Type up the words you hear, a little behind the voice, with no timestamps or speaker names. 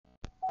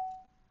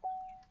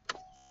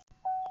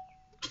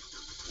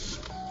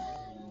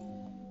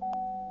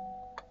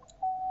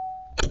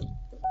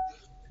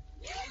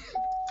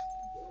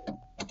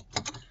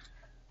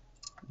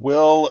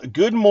Well,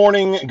 good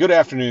morning, good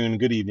afternoon,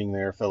 good evening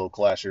there, fellow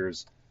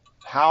Clashers.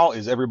 How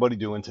is everybody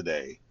doing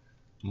today?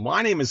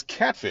 My name is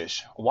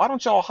Catfish. Why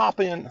don't y'all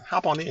hop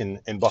on in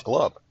and buckle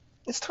up?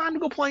 It's time to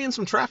go play in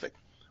some traffic.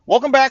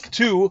 Welcome back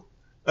to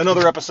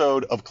another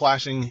episode of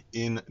Clashing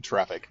in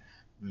Traffic,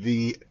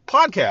 the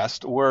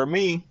podcast where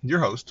me, your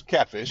host,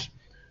 Catfish,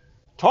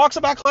 talks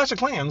about Clash of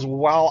Clans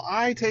while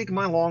I take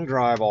my long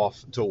drive off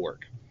to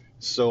work.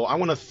 So I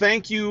want to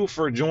thank you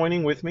for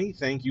joining with me.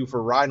 Thank you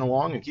for riding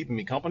along and keeping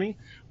me company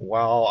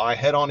while I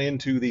head on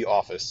into the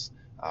office.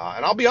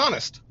 And I'll be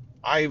honest,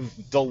 I've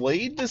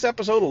delayed this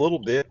episode a little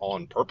bit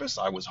on purpose.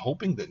 I was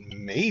hoping that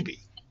maybe,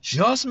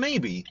 just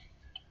maybe,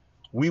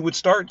 we would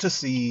start to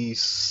see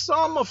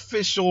some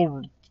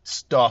official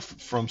stuff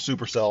from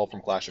Supercell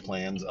from Clash of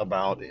Clans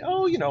about,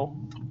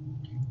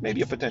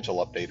 maybe a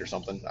potential update or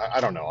something. I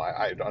don't know.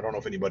 I don't know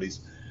if anybody's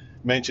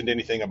mentioned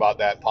anything about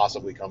that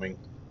possibly coming.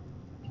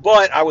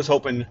 But I was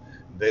hoping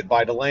that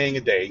by delaying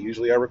a day,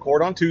 usually I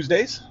record on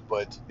Tuesdays,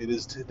 but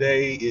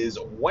today is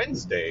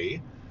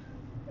Wednesday,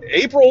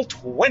 April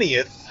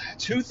 20th,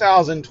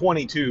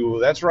 2022.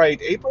 That's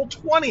right, April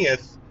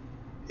 20th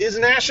is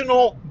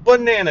National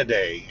Banana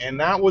Day. And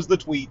that was the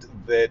tweet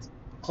that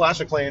Clash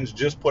of Clans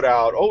just put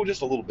out,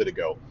 just a little bit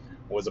ago,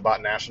 was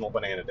about National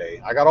Banana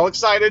Day. I got all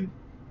excited.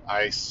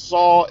 I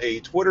saw a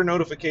Twitter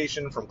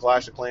notification from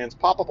Clash of Clans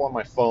pop up on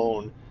my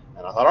phone,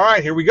 and I thought, all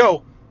right, here we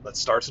go.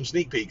 Let's start some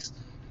sneak peeks.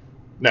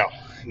 No,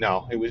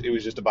 no, it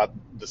was just about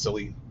the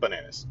silly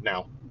bananas.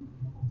 Now,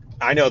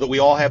 I know that we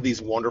all have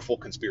these wonderful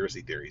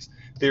conspiracy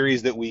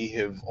theories that we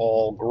have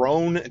all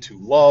grown to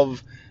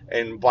love,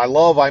 and by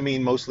love I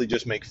mean mostly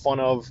just make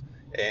fun of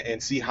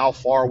and see how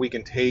far we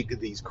can take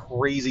these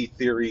crazy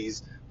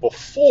theories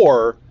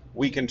before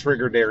we can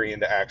trigger Darian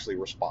to actually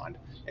respond.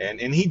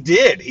 And he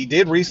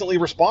did recently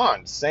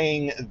respond,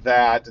 saying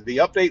that the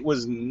update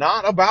was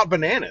not about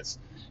bananas.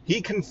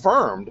 He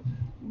confirmed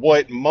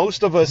what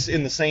most of us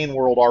in the sane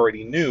world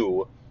already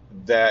knew,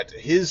 that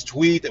his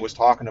tweet that was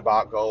talking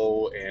about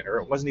or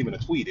it wasn't even a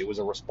tweet, it was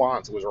a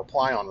response, it was a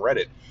reply on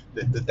Reddit,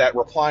 that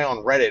reply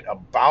on Reddit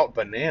about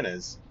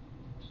bananas.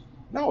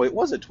 No, it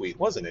was a tweet,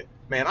 wasn't it?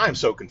 Man, I'm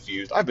so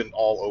confused. I've been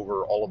all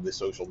over all of the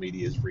social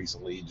medias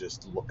recently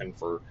just looking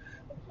for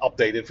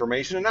update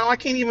information, and now I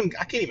can't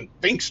even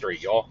think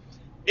straight, y'all.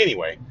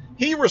 Anyway,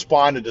 he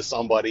responded to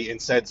somebody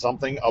and said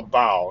something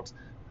about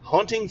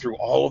hunting through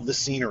all of the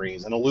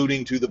sceneries and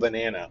alluding to the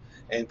banana,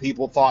 and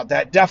people thought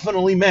that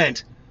definitely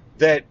meant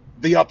that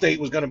the update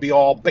was going to be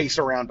all based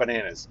around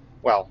bananas.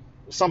 Well,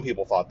 some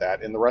people thought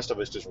that, and the rest of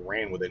us just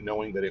ran with it,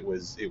 knowing that it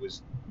was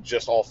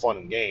just all fun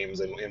and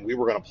games, and we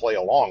were going to play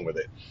along with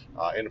it.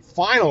 And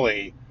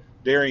finally,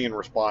 Darian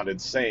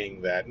responded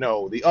saying that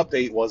no, the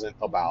update wasn't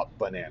about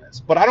bananas.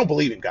 But I don't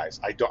believe him,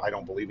 guys. I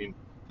don't believe him.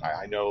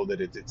 I know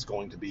that it's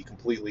going to be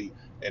completely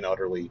and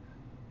utterly,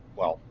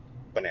 well,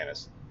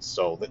 bananas.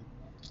 So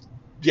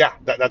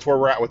that's where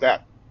we're at with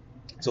that.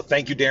 So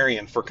thank you,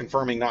 Darian, for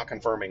confirming, not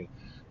confirming,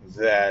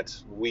 that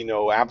we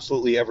know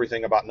absolutely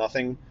everything about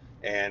nothing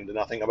and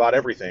nothing about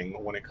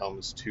everything when it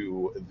comes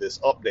to this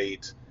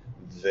update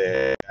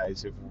that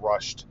guys have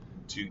rushed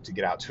to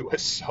get out to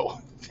us. So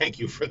thank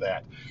you for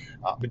that.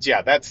 But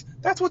yeah, that's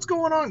what's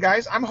going on,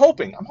 guys. I'm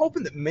hoping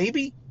that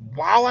maybe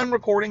while I'm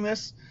recording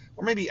this,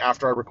 or maybe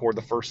after I record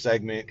the first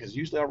segment, because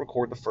usually I'll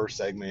record the first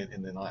segment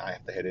and then I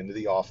have to head into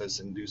the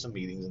office and do some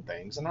meetings and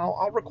things, and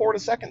I'll record a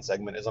second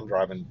segment as I'm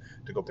driving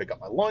to go pick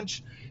up my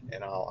lunch,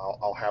 and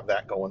I'll have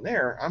that going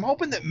there. I'm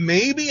hoping that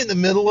maybe in the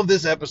middle of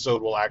this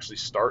episode we'll actually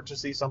start to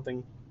see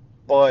something,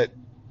 but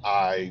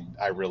I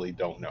really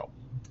don't know.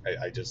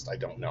 I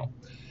don't know.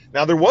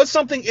 Now, there was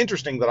something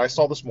interesting that I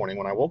saw this morning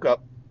when I woke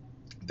up.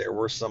 There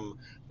were some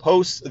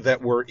posts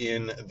that were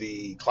in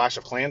the Clash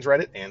of Clans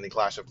Reddit and the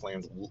Clash of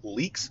Clans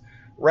Leaks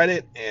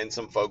Reddit, and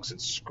some folks had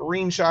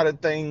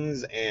screenshotted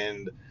things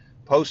and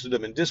posted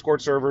them in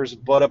Discord servers.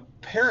 But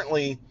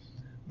apparently,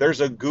 there's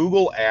a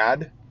Google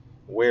ad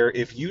where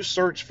if you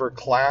search for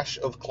Clash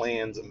of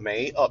Clans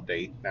May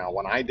update, now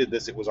when I did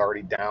this, it was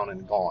already down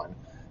and gone,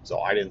 so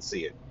I didn't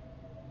see it.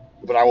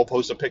 But I will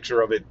post a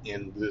picture of it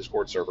in the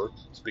Discord server.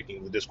 Speaking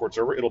of the Discord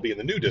server, it'll be in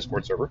the new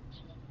Discord server.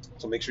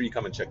 So make sure you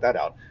come and check that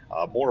out.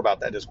 More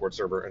about that Discord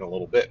server in a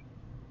little bit.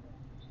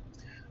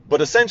 But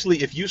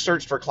essentially, if you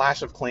searched for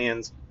Clash of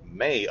Clans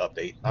May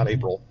update, not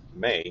April,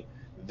 May,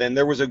 then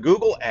there was a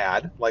Google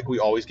ad, like we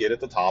always get at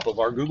the top of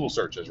our Google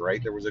searches,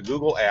 right? There was a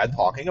Google ad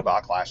talking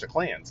about Clash of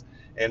Clans.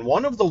 And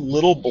one of the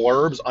little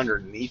blurbs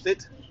underneath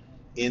it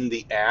in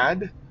the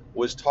ad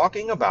was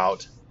talking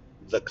about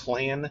the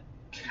clan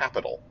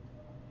capital.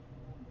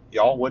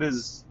 Y'all, what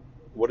is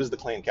the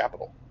clan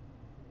capital?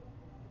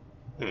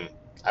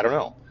 I don't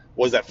know.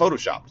 Was that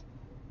photoshopped?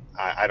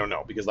 I don't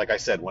know, because like I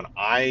said, when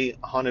I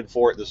hunted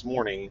for it this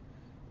morning,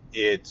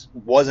 it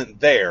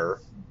wasn't there,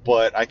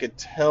 but I could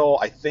tell,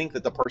 I think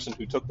that the person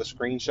who took the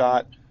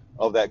screenshot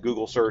of that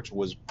Google search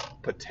was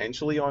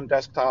potentially on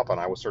desktop, and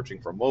I was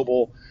searching for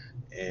mobile,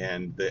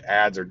 and the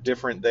ads are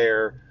different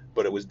there,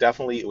 but it was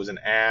an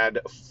ad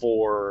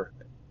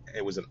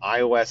it was an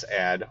iOS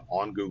ad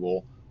on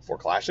Google for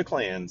Clash of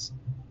Clans,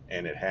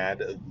 and it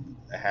had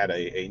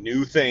a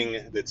new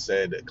thing that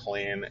said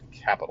Clan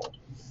Capital.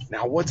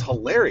 Now, what's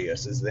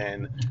hilarious is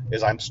then,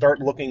 as I'm start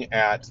looking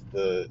at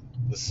the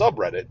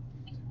subreddit,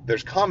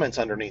 there's comments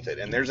underneath it,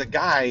 and there's a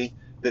guy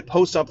that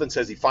posts something,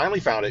 says he finally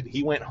found it.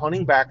 He went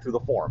hunting back through the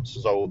forums.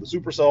 So the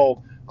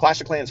Supercell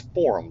Clash of Clans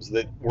forums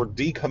that were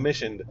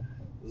decommissioned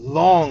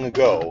long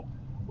ago,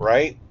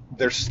 right?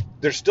 There's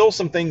still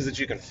some things that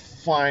you can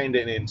find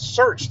and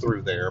search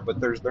through there, but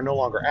they're no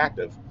longer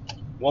active.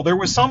 Well, there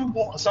was some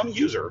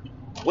user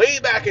way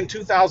back in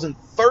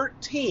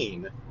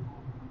 2013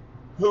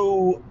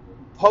 who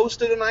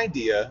posted an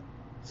idea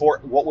for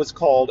what was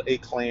called a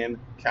clan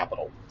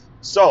capital.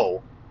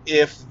 So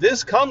if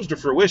this comes to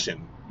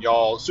fruition,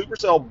 y'all,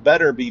 Supercell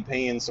better be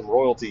paying some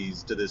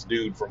royalties to this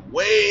dude from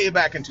way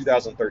back in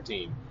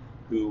 2013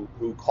 who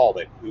called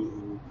it,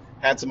 who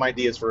had some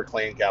ideas for a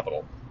clan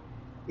capital.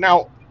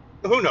 Now,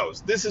 who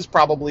knows? This is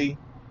probably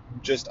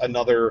just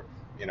another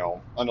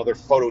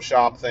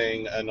Photoshop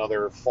thing,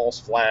 another false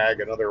flag,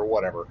 another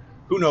whatever.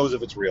 Who knows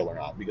if it's real or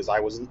not? Because I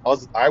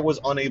was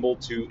unable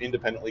to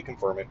independently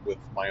confirm it with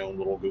my own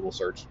little Google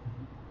search.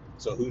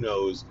 So who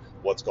knows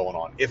what's going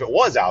on? If it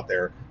was out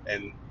there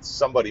and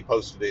somebody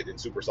posted it and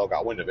Supercell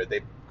got wind of it,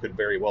 they could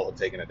very well have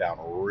taken it down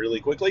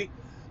really quickly.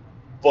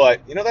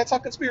 But that's how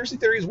conspiracy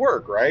theories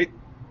work, right?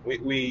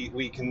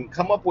 We can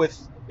come up with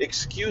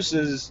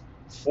excuses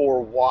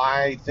for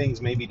why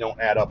things maybe don't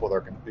add up with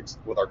our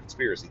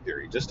conspiracy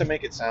theory, just to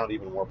make it sound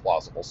even more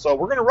plausible. So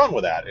we're going to run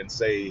with that and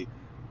say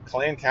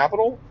clan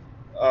capital?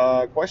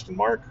 Question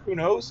mark? Who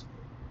knows?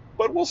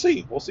 But we'll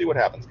see. We'll see what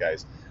happens,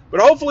 guys.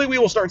 But hopefully we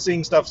will start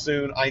seeing stuff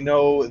soon. I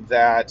know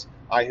that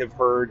I have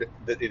heard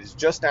that it is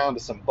just down to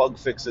some bug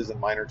fixes and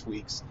minor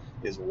tweaks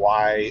is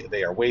why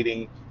they are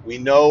waiting. We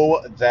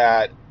know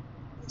that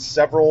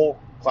several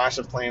Clash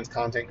of Clans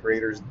content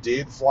creators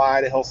did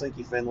fly to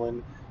Helsinki,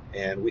 Finland,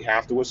 and we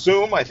have to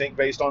assume, I think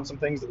based on some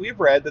things that we've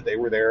read, that they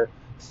were there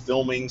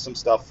filming some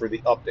stuff for the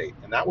update.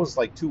 And that was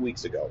like 2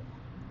 weeks ago.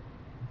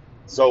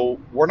 So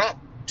we're not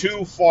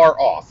too far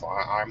off.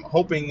 I'm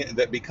hoping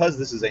that because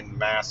this is a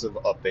massive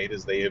update,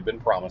 as they have been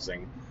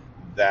promising,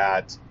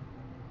 that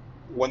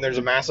when there's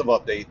a massive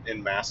update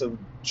and massive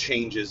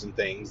changes and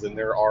things, then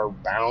there are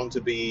bound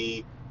to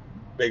be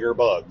bigger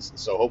bugs.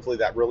 So hopefully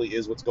that really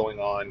is what's going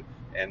on,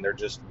 and they're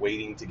just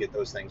waiting to get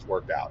those things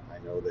worked out.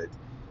 I know that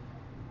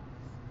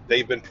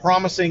they've been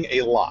promising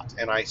a lot,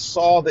 and I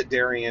saw that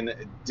Darian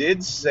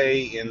did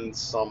say in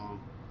some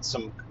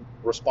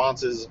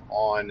responses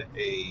on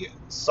a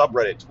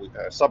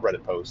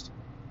subreddit post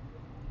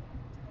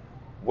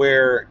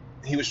where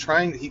he was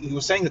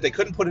saying that they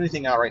couldn't put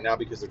anything out right now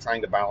because they're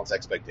trying to balance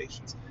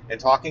expectations, and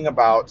talking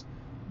about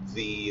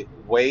the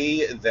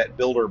way that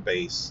Builder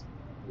Base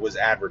was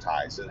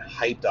advertised and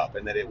hyped up,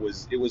 and that it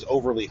was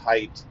overly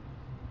hyped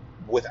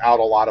without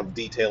a lot of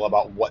detail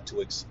about what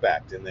to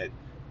expect, and that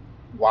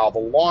while the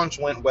launch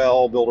went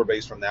well, Builder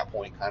Base from that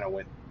point kind of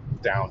went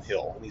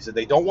downhill. And he said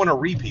they don't want a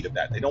repeat of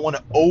that. They don't want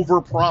to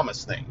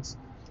overpromise things.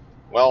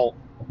 Well,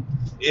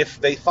 if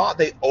they thought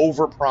they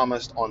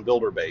overpromised on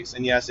Builder Base,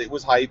 and yes, it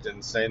was hyped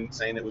and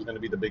saying it was going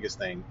to be the biggest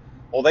thing,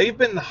 well, they've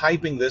been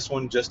hyping this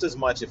one just as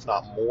much, if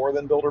not more,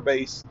 than Builder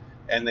Base,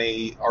 and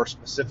they are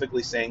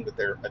specifically saying that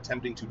they're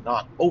attempting to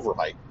not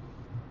overhype.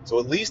 So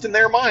at least in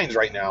their minds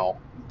right now,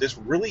 this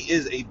really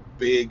is a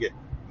big,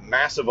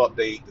 massive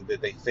update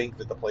that they think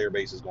that the player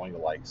base is going to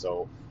like.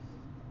 So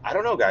I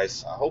don't know,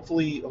 guys.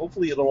 Hopefully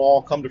it'll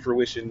all come to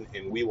fruition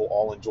and we will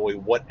all enjoy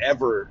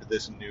whatever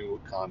this new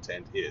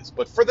content is.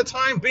 But for the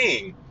time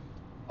being,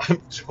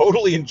 I'm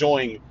totally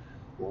enjoying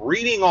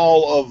reading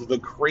all of the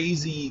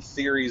crazy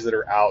theories that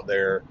are out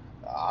there.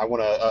 I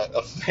want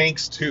to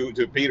thanks to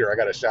Peter. I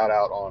got a shout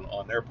out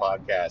on their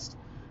podcast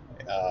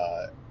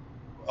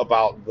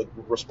about the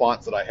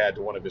response that I had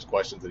to one of his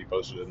questions that he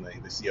posted in the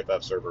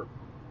CFF server.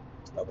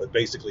 But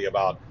basically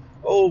about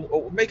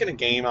making a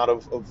game out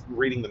of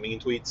reading the mean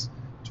tweets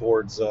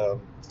towards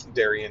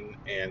Darian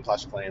and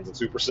Clash of Clans and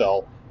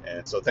Supercell.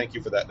 And so thank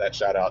you for that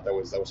shout out. That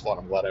was fun.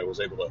 I'm glad I was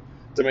able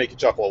to make you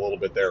chuckle a little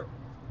bit there.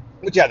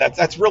 But yeah,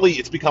 that's really,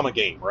 it's become a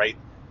game, right?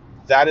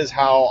 That is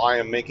how I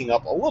am making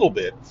up a little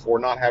bit for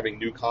not having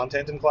new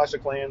content in Clash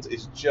of Clans,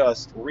 is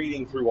just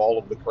reading through all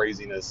of the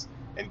craziness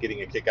and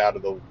getting a kick out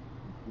of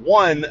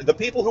the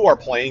people who are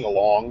playing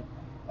along.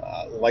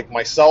 Like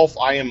myself,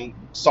 I am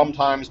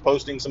sometimes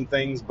posting some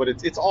things, but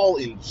it's all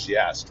in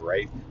jest,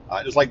 right?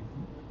 Just like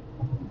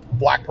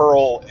Black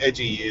Pearl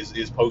Edgy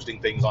is posting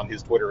things on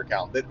his Twitter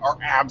account that are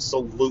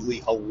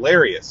absolutely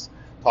hilarious,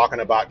 talking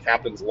about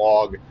Captain's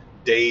Log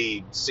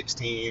day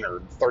 16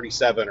 or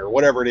 37 or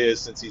whatever it is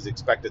since he's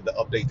expected the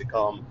update to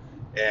come,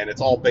 and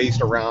it's all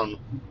based around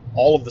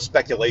all of the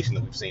speculation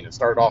that we've seen. It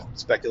started off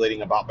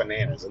speculating about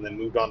bananas and then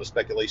moved on to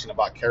speculation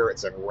about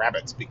carrots and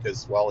rabbits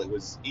because, well, it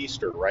was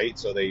Easter, right?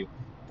 So they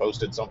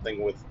posted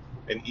something with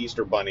an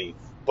Easter bunny,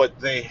 but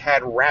they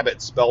had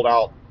rabbit spelled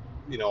out,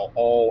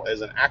 all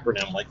as an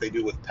acronym like they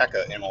do with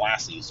P.E.K.K.A. and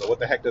Lassie. So what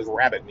the heck does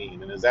rabbit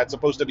mean? And is that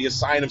supposed to be a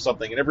sign of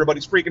something? And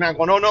everybody's freaking out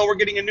going, oh no, we're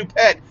getting a new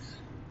pet.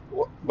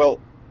 Well,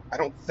 I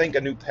don't think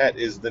a new pet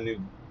is the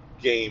new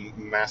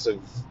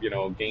massive,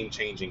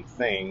 game-changing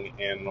thing,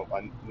 and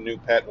a new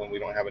pet when we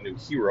don't have a new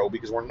hero,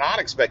 because we're not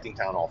expecting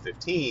Town Hall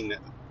 15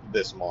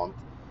 this month,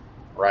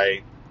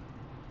 right?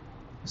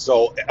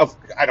 So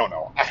I don't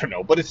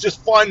know, but it's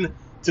just fun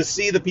to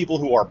see the people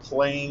who are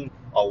playing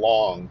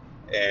along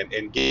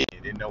and getting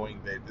it, and knowing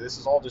that this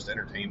is all just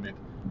entertainment.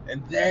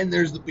 And then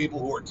there's the people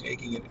who are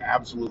taking it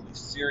absolutely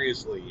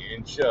seriously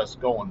and just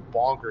going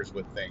bonkers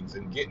with things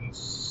and getting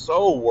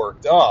so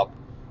worked up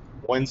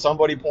when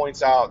somebody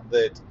points out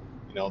that,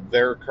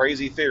 their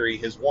crazy theory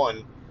has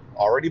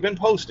already been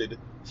posted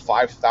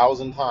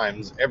 5,000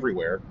 times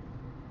everywhere,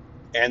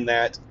 and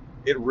that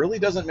it really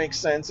doesn't make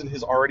sense and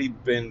has already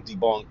been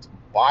debunked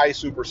by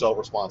Supercell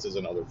responses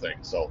and other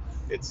things. So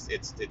it's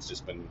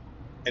just been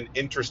an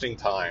interesting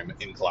time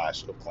in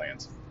Clash of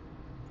Clans.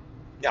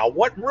 Now,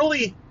 what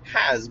really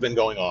has been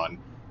going on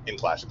in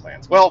Clash of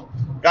Clans? Well,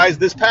 guys,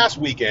 this past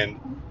weekend,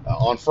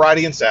 on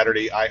Friday and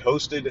Saturday, I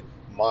hosted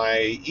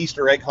my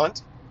Easter egg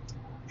hunt,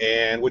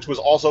 and which was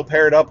also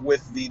paired up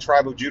with the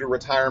Tribe of Judah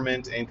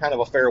retirement and kind of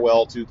a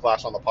farewell to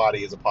Clash on the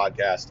Potty as a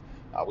podcast.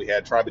 We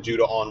had Tribe of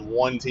Judah on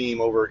one team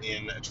over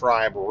in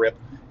Tribe Rip,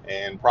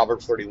 and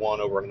Proverbs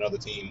 31 over on another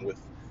team with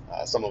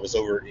some of us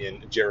over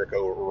in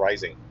Jericho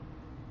Rising.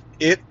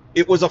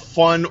 It was a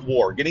fun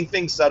war. Getting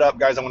things set up,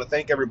 guys, I want to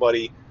thank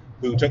everybody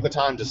who took the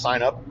time to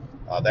sign up.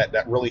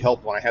 That really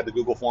helped when I had the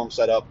Google form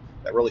set up.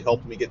 That really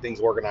helped me get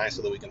things organized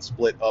so that we can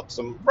split up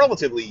some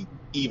relatively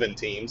even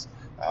teams.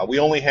 We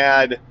only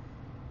had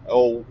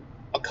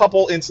a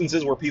couple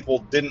instances where people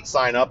didn't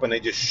sign up and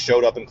they just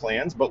showed up in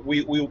clans, but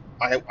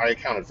I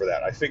accounted for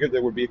that. I figured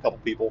there would be a couple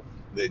people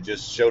that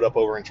just showed up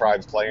over in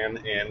Tribe's clan,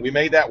 and we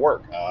made that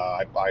work.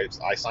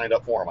 I signed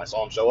up for them. I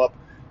saw them show up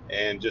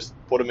and just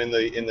put them in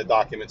the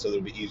document so that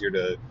it would be easier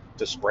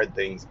to spread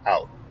things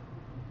out.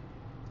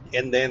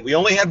 And then we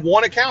only had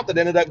one account that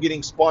ended up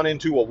getting spun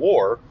into a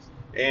war,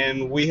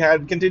 and we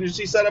had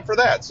contingency set up for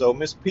that. So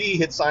Miss P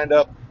had signed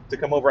up to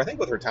come over, I think,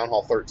 with her Town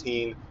Hall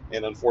 13,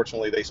 and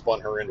unfortunately they spun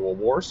her into a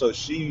war. So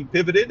she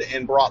pivoted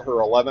and brought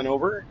her 11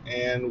 over,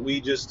 and we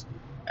just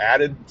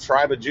added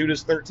Tribe of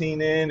Judah's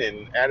 13 in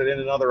and added in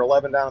another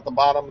 11 down at the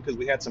bottom because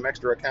we had some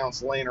extra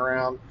accounts laying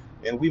around,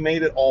 and we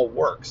made it all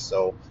work.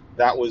 So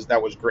that was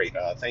great.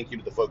 Thank you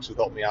to the folks who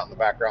helped me out in the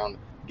background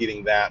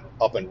getting that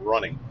up and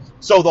running.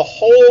 So the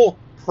whole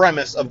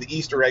premise of the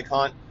Easter egg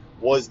hunt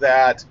was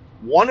that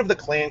one of the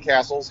clan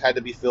castles had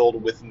to be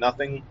filled with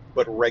nothing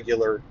but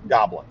regular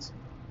goblins.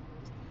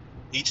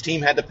 Each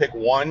team had to pick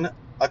one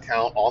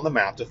account on the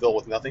map to fill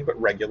with nothing but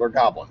regular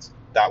goblins.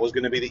 That was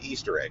going to be the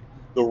Easter egg.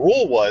 The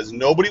rule was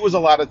nobody was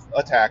allowed to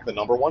attack the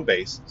number one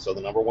base, so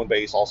the number one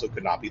base also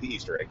could not be the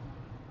Easter egg.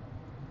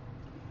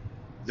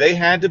 They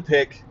had to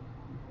pick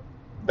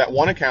that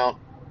one account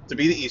to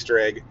be the Easter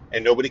egg,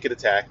 and nobody could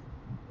attack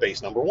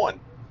base number one.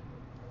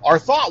 Our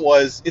thought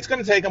was it's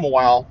going to take them a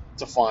while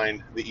to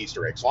find the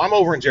Easter egg. So I'm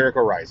over in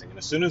Jericho Rising, and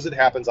as soon as it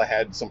happens, I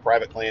had some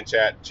private clan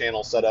chat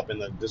channels set up in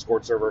the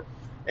Discord server,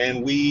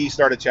 and we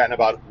started chatting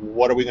about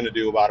what are we going to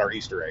do about our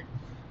Easter egg.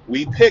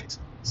 We picked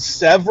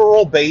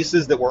several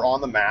bases that were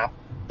on the map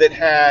that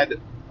had,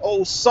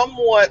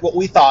 somewhat, what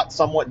we thought,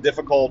 somewhat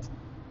difficult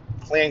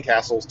clan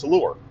castles to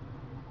lure.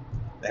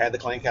 They had the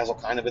clan castle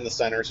kind of in the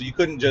center, so you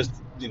couldn't just,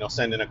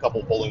 send in a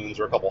couple balloons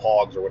or a couple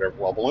hogs or whatever.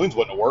 Well, balloons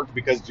wouldn't have worked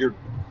because you're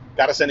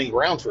got to send in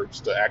ground troops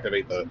to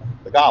activate the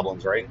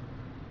goblins, right?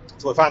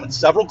 So we found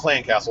several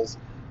clan castles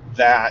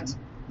that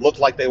looked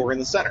like they were in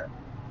the center.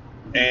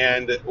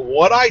 And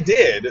what I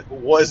did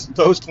was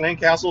those clan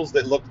castles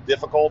that looked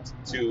difficult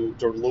to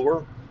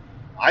lure,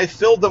 I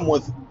filled them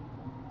with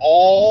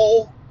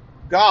all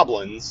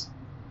goblins,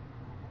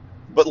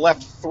 but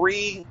left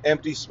 3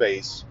 empty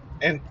space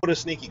and put a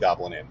sneaky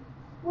goblin in,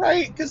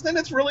 right? Because then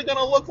it's really going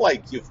to look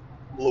like you've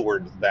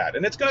lured that.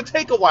 And it's going to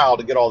take a while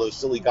to get all those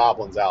silly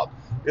goblins out,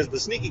 because the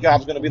sneaky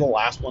gob's going to be the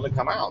last one to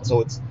come out.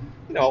 So it's,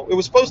 it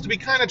was supposed to be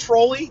kind of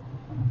trolly.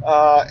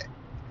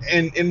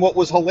 And what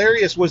was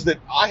hilarious was that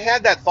I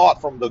had that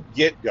thought from the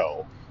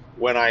get-go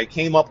when I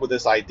came up with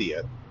this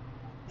idea.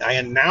 I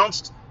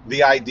announced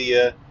the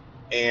idea,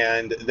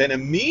 and then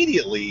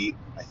immediately,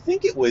 I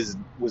think it was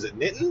it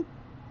Nitten,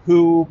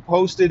 who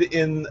posted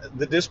in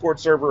the Discord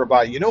server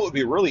about, what would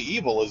be really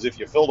evil is if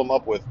you filled them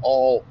up with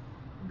all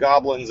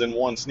goblins and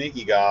one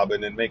sneaky gob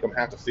and then make them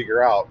have to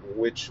figure out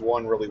which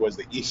one really was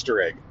the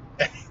Easter egg.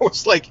 And it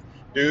was like,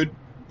 dude,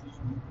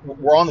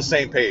 we're on the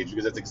same page,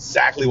 because that's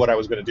exactly what I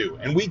was going to do.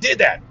 And we did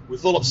that. We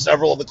filled up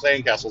several of the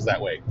clan castles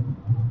that way.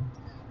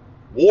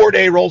 War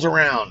Day rolls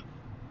around,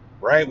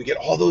 right? We get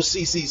all those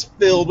CCs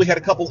filled. We had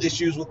a couple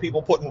issues with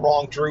people putting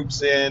wrong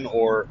troops in,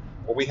 or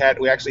we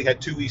actually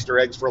had 2 Easter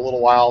eggs for a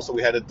little while, so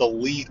we had to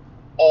delete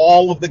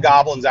all of the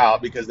goblins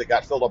out because they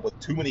got filled up with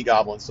too many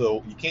goblins.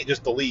 So you can't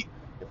just delete,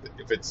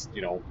 if it's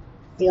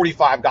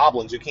 45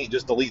 goblins, you can't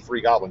just delete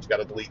 3 goblins. You got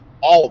to delete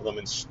all of them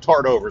and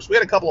start over. So we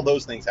had a couple of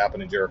those things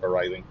happen in Jericho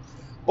Rising.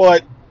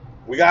 But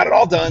we got it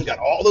all done, got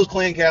all those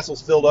clan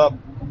castles filled up.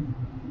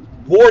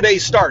 War Day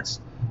starts.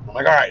 I'm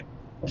like, all right,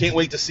 can't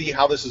wait to see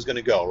how this is going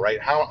to go,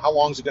 right? How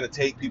long is it going to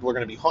take? People are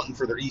going to be hunting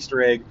for their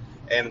Easter egg.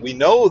 And we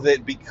know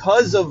that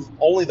because of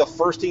only the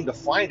first team to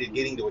find it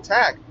getting to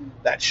attack,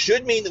 that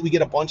should mean that we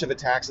get a bunch of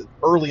attacks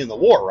early in the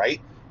war, right?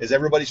 Is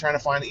everybody trying to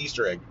find the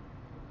Easter egg?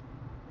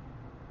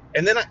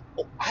 And then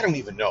I don't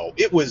even know.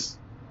 It was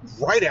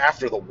right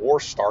after the war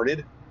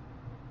started.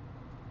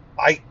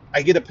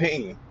 I get a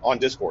ping on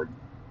Discord,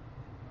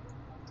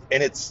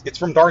 and it's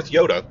from Darth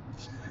Yoda.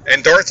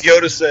 And Darth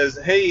Yoda says,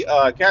 "Hey,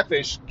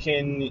 Catfish,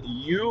 can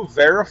you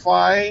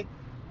verify?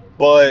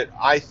 But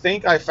I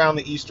think I found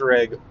the Easter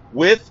egg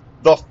with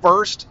the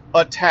first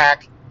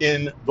attack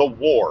in the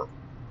war."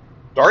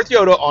 Darth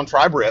Yoda on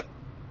Tribe Rip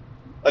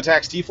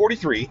attacks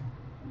T-43,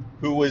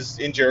 who was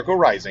in Jericho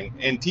Rising,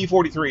 and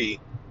T-43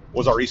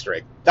 was our Easter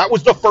egg. That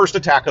was the first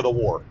attack of the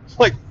war.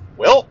 Like,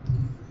 well,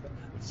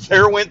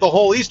 there went the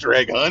whole Easter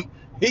egg hunt.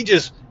 He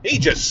just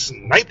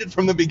sniped it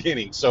from the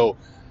beginning. So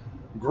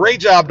great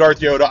job, Darth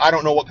Yoda. I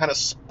don't know what kind of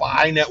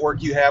spy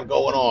network you have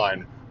going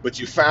on, but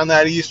you found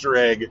that Easter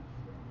egg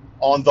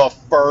on the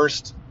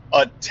first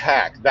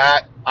attack.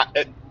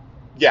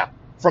 Yeah.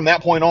 From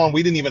that point on,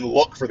 we didn't even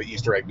look for the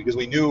Easter egg because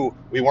we knew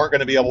we weren't going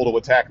to be able to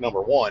attack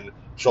number one.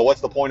 So what's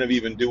the point of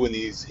even doing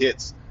these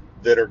hits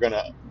that are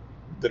gonna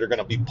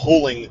be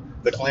pulling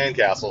the clan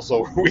castle?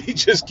 So we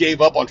just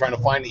gave up on trying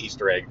to find the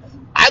Easter egg.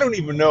 I don't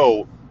even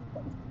know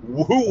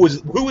who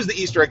was the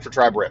Easter egg for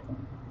Tribe Rip.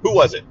 Who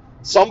was it?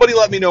 Somebody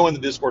let me know in the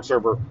Discord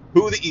server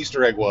who the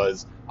Easter egg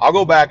was. I'll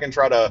go back and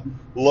try to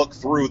look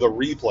through the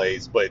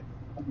replays. But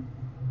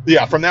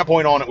yeah, from that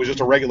point on, it was just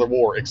a regular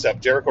war,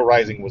 except Jericho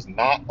Rising was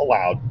not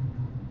allowed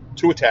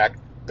to attack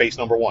base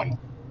number one.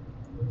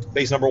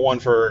 Base number one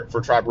for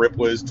Tribe Rip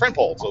was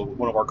Trentpole, so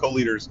one of our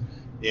co-leaders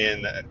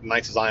in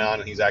Knights of Zion,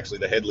 and he's actually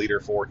the head leader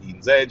for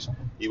Eden's Edge.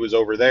 He was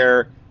over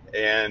there,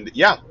 and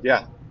yeah,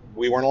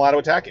 we weren't allowed to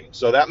attack him.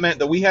 So that meant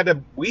that we had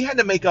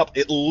to make up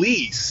at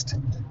least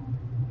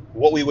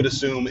what we would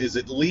assume is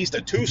at least a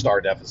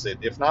 2-star deficit,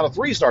 if not a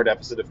 3-star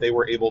deficit, if they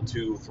were able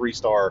to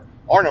 3-star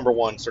our number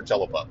one,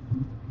 Sercello Pup.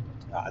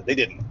 They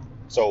didn't.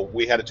 So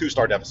we had a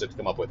 2-star deficit to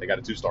come up with. They got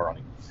a 2-star on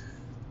him.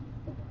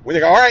 We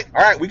think, all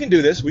right, we can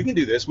do this.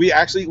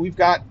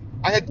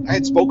 I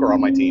had Spoker on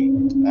my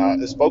team.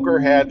 The Spoker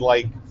had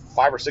like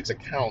 5 or 6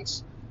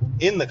 accounts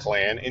in the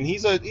clan, and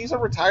he's a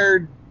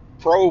retired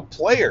pro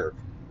player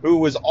who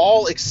was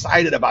all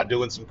excited about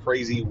doing some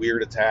crazy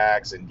weird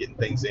attacks and getting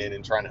things in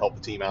and trying to help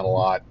the team out a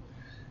lot.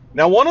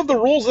 Now, one of the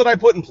rules that I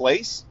put in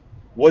place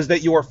was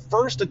that your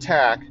first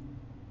attack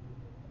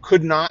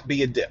could not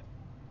be a dip.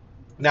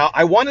 Now,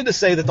 I wanted to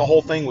say that the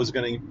whole thing was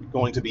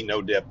going to be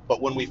no dip, but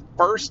when we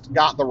first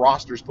got the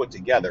rosters put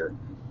together,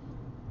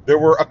 there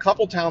were a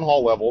couple Town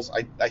Hall levels.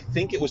 I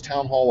think it was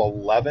Town Hall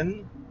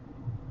 11,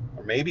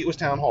 or maybe it was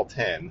Town Hall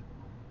 10.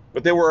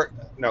 But it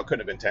couldn't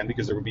have been 10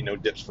 because there would be no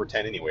dips for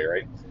 10 anyway,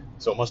 right?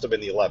 So it must have been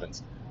the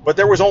 11s. But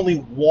there was only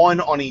one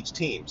on each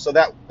team. So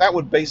that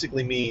would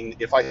basically mean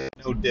if I had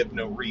no dip,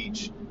 no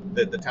reach,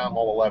 that the Town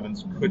Hall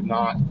 11s could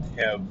not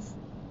have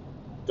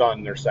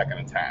done their second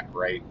attack,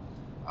 right?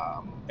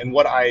 And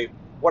what I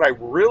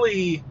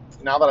really,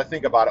 now that I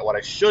think about it, what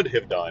I should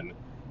have done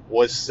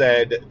was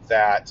said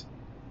that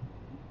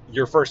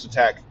your first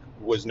attack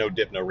was no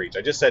dip, no reach.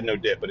 I just said no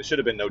dip, but it should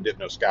have been no dip,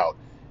 no scout,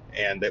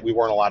 and that we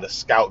weren't allowed to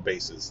scout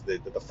bases.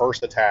 That the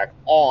first attack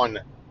on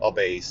a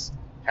base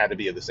had to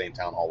be at the same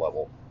Town Hall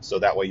level, so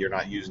that way you're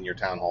not using your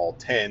Town Hall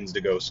 10s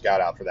to go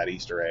scout out for that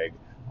Easter egg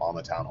on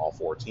the Town Hall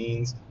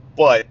 14s.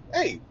 But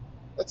hey,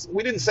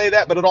 we didn't say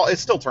that, but it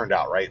still turned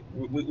out right.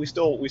 We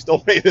still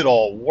made it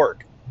all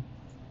work.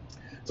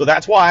 So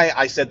that's why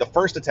I said the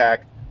first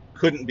attack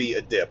couldn't be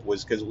a dip,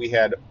 was because we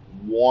had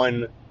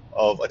one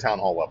of a Town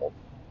Hall level.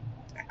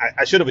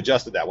 I should have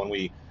adjusted that when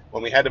we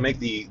had to make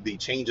the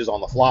changes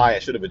on the fly. I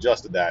should have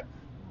adjusted that,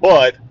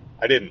 but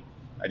I didn't.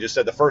 I just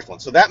said the first one.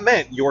 So that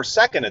meant your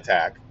second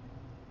attack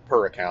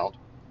per account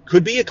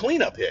could be a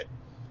cleanup hit.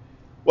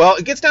 Well,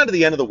 it gets down to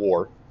the end of the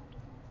war,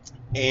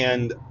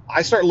 and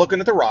I start looking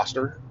at the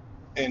roster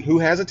and who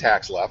has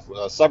attacks left.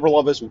 Several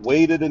of us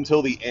waited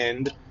until the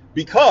end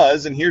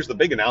because, and here's the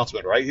big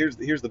announcement, right? Here's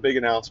the big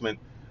announcement.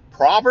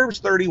 Proverbs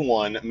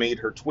 31 made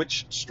her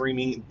Twitch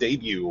streaming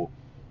debut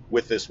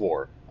with this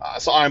war.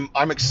 So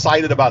I'm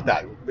excited about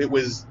that. It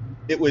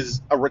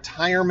was a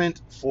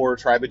retirement for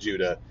Tribe of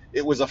Judah.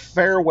 It was a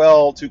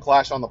farewell to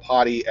Clash on the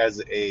Potty as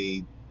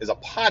a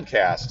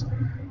podcast,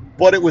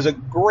 but it was a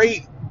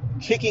great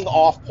kicking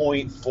off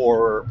point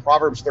for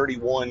Proverbs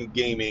 31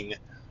 Gaming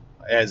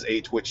as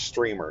a Twitch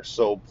streamer.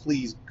 So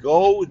please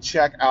go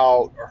check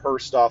out her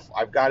stuff.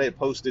 I've got it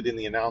posted in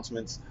the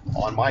announcements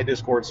on my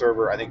Discord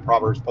server. I think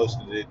Proverbs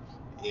posted it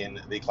in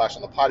the Clash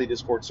on the Potty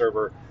Discord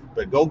server.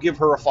 But go give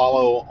her a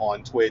follow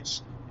on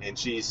Twitch. And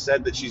she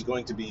said that she's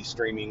going to be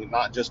streaming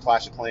not just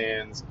Clash of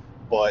Clans,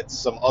 but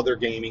some other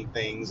gaming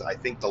things. I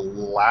think the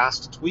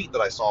last tweet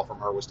that I saw from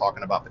her was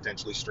talking about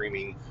potentially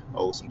streaming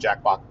some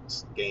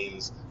Jackbox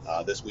games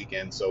this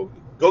weekend. So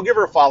go give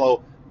her a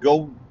follow.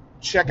 Go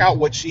check out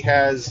what she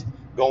has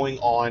going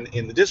on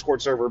in the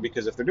Discord server,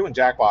 because if they're doing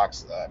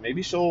Jackbox,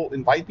 maybe she'll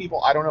invite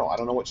people. I don't know. I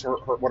don't know what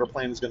her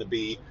plan is going to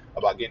be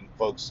about getting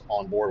folks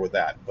on board with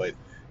that. But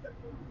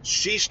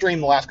She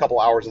streamed the last couple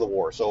hours of the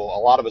war, so a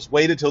lot of us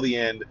waited till the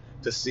end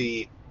to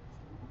see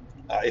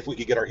if we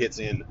could get our hits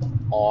in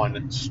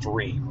on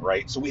stream,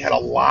 right? So we had a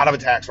lot of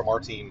attacks from our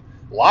team,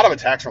 a lot of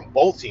attacks from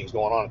both teams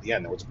going on at the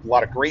end. There was a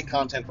lot of great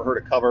content for her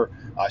to cover.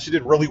 She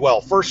did really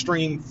well. First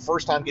stream,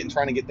 first time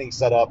trying to get things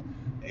set up,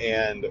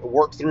 and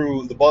worked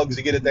through the bugs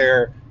to get it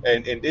there,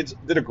 and did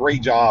a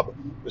great job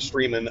of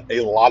streaming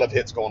a lot of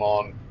hits going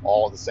on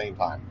all at the same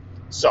time.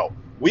 So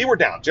we were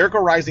down. Jericho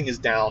Rising is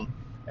down,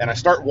 and I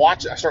start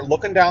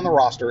looking down the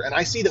roster, and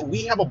I see that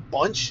we have a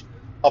bunch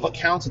of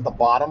accounts at the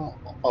bottom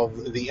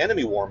of the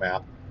enemy war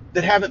map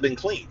that haven't been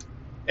cleaned.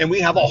 And we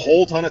have a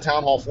whole ton of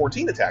Town Hall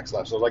 14 attacks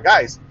left. So I was like,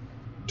 guys,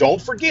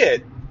 don't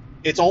forget,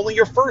 it's only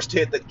your first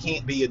hit that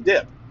can't be a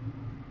dip.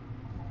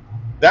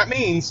 That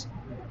means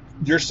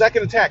your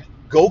second attack,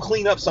 go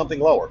clean up something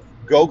lower.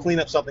 Go clean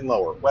up something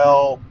lower.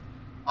 Well,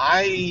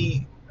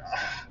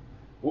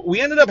 we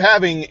ended up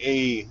having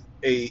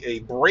a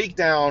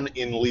breakdown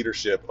in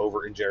leadership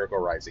over in Jericho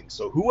Rising.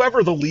 So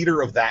whoever the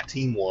leader of that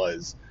team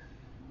was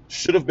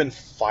should have been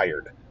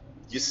fired.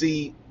 You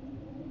see,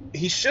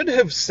 he should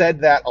have said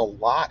that a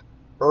lot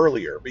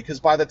earlier, because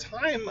by the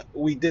time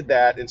we did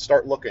that and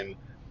start looking,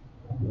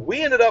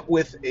 we ended up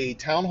with a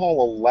Town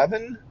Hall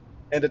 11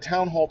 and a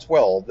Town Hall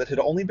 12 that had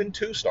only been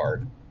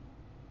 2-starred,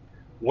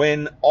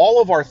 when all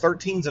of our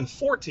 13s and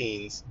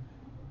 14s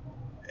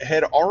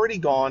had already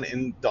gone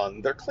and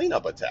done their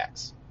cleanup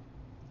attacks.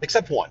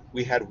 Except one.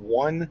 We had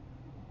one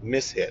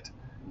mishit.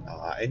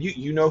 And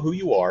you know who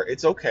you are.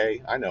 It's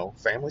okay. I know.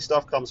 Family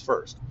stuff comes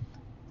first.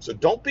 So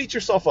don't beat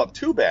yourself up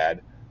too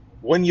bad.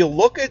 When you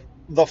look at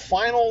the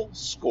final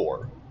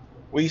score,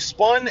 we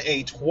spun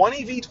a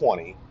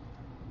 20v20.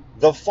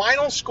 The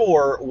final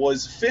score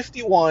was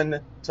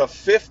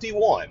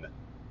 51-51.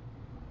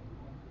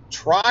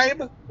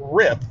 Tribe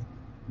Rip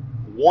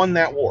won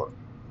that war.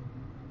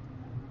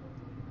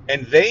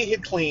 And they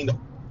had cleaned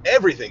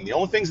everything. The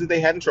only things that they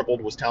hadn't tripled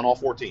was Town Hall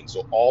 14.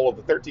 So all of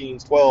the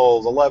 13s,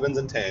 12s, 11s,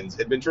 and 10s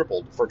had been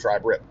tripled for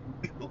Tribe Rip,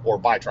 or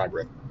by Tribe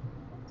Rip.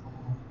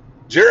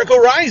 Jericho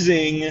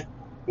Rising,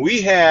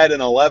 we had an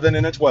 11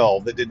 and a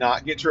 12 that did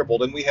not get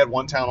tripled, and we had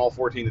one Town Hall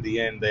 14 at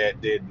the end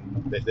that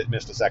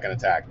missed a second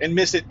attack, and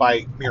missed it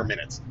by mere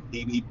minutes.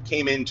 He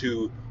came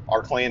into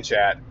our clan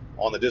chat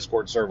on the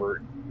Discord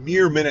server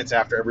mere minutes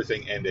after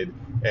everything ended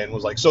and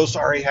was like, so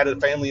sorry, had a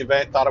family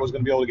event, thought I was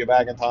going to be able to get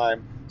back in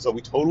time. So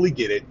we totally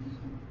get it.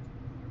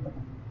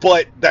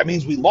 But that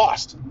means we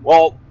lost.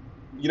 Well,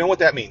 you know what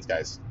that means,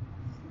 guys.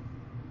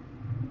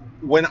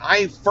 When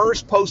I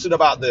first posted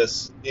about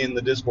this in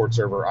the Discord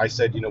server, I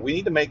said, we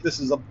need to make this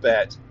as a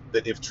bet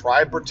that if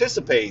Tribe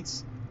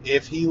participates,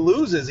 if he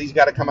loses, he's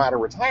got to come out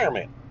of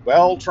retirement.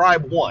 Well,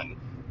 Tribe won.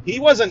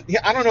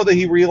 I don't know that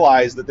he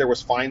realized that there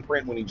was fine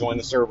print when he joined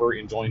the server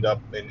and joined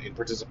up and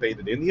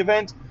participated in the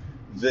event,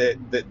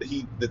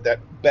 that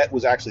bet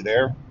was actually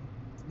there.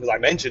 Because I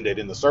mentioned it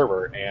in the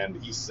server,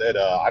 and he said,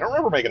 I don't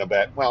remember making a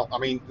bet. Well, I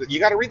mean, you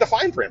got to read the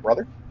fine print,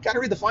 brother. Got to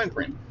read the fine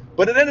print.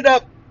 But it ended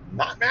up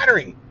not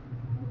mattering,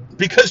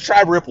 because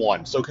Tribe Rip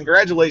won. So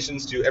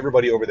congratulations to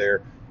everybody over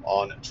there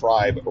on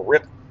Tribe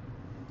Rip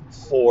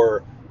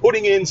for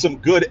putting in some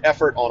good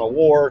effort on a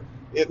war.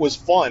 It was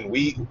fun.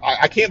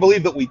 I can't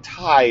believe that we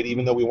tied,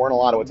 even though we weren't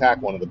allowed to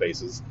attack one of the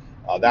bases.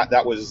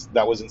 That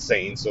was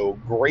insane. So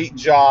great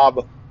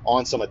job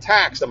on some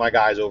attacks to my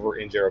guys over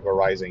in Jericho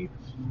Rising.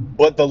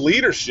 But the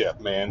leadership,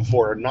 man,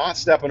 for not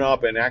stepping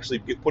up and actually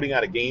putting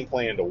out a game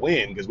plan to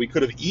win, because we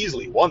could have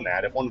easily won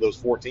that if one of those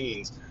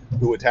 14s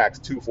who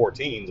attacked 2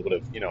 14s would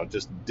have,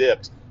 just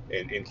dipped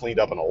and cleaned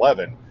up an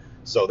 11.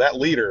 So that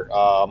leader,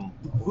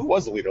 who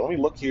was the leader? Let me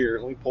look here.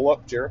 Let me pull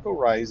up Jericho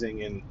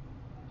Rising and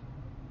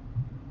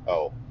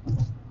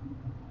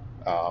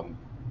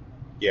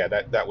yeah,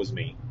 that was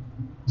me.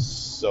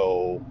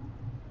 So,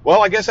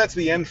 well, I guess that's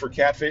the end for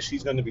Catfish.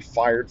 He's going to be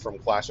fired from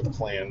Clash of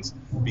Clans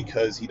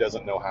because he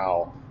doesn't know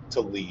how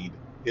to lead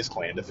his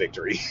clan to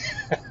victory.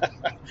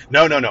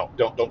 No.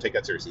 Don't take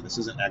that seriously. This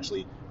isn't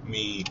actually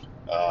me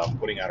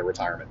putting out a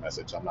retirement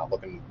message. I'm not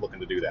looking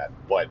to do that.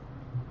 But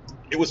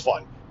it was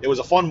fun. It was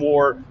a fun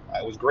war.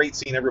 It was great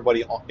seeing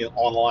everybody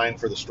online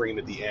for the stream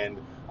at the end.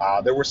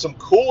 There were some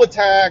cool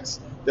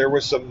attacks. There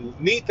were some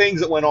neat things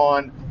that went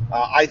on.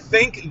 I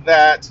think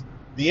that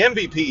the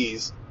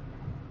MVPs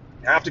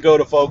have to go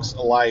to folks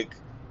like,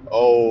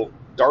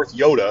 Darth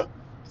Yoda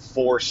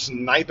for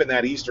sniping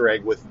that Easter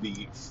egg with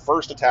the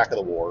first attack of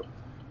the war.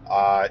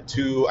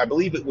 To, I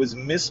believe it was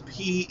Miss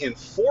P and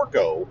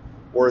Forco,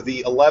 were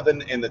the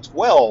 11 and the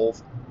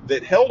 12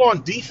 that held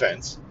on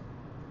defense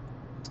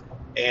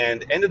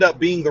and ended up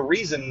being the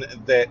reason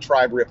that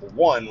Tribe Rip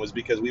won, was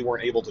because we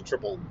weren't able to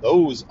triple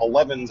those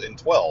 11s and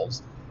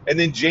 12s. And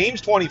then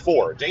James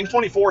 24. James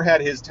 24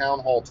 had his Town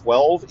Hall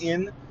 12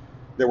 in.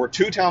 There were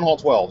 2 Town Hall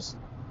 12s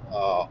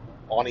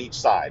on each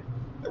side.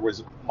 There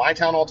was my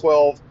Town Hall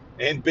 12,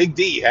 and Big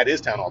D had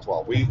his Town Hall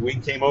 12. We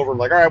came over and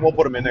like, all right, we'll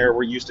put them in there.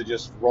 We're used to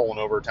just rolling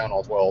over Town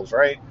Hall 12s,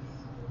 right?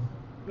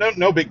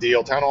 No big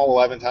deal. Town Hall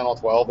 11, Town Hall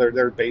 12,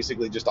 they're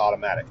basically just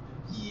automatic.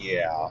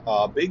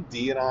 Yeah, Big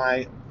D and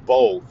I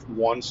both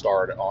one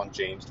starred on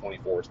James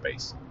 24's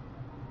base.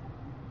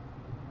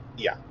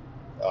 Yeah.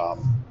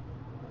 Um,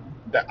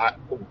 that I,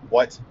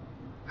 what?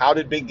 How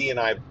did Big D and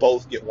I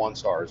both get one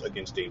stars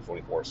against James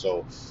 24?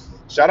 So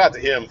shout out to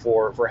him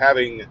for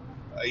having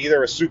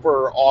either a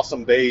super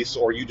awesome base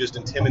or you just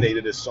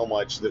intimidated us so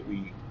much that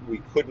we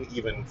couldn't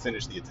even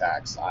finish the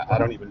attacks. I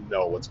don't even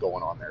know what's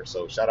going on there.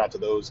 So shout out to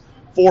those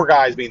four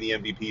guys being the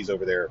MVPs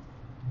over there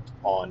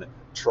on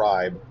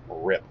Tribe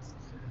Rip.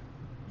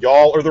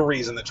 Y'all are the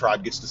reason that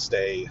Tribe gets to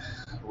stay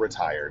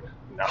retired.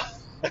 No,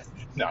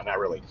 no, not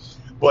really.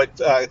 But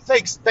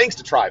thanks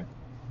to Tribe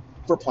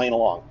for playing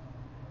along.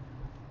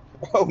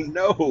 Oh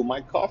no,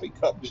 my coffee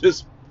cup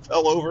just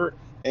fell over,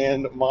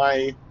 and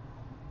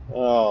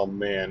oh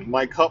man,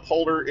 my cup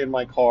holder in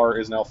my car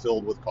is now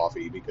filled with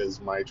coffee because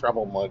my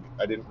travel mug,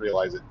 I didn't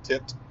realize it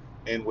tipped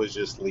and was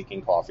just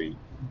leaking coffee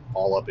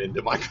all up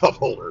into my cup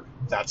holder.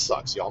 That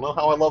sucks. Y'all know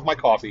how I love my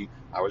coffee.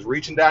 I was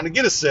reaching down to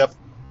get a sip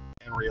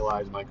and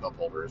realized my cup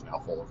holder is now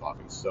full of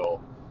coffee.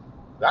 So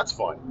that's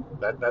fun.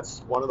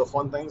 That's one of the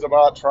fun things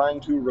about trying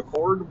to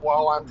record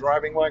while I'm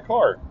driving my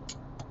car.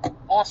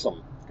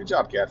 Awesome. Good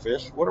job,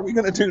 Catfish. What are we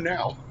going to do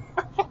now?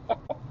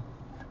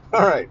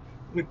 All right.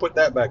 Let me put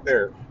that back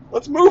there.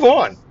 Let's move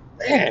on.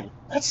 Man,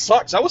 that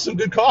sucks. That was some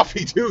good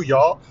coffee, too,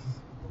 y'all.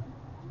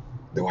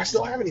 Do I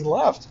still have any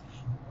left?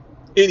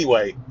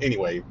 Anyway,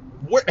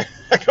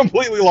 I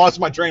completely lost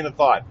my train of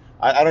thought.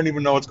 I don't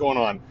even know what's going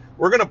on.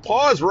 We're going to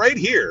pause right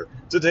here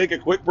to take a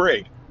quick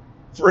break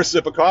for a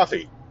sip of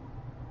coffee.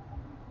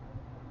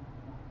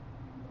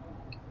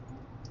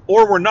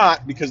 Or we're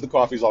not because the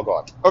coffee's all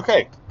gone.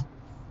 Okay.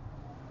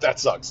 That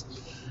sucks.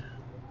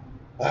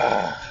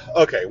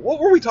 Okay, what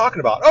were we talking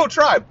about? Oh,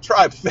 Tribe.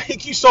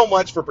 Thank you so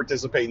much for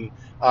participating.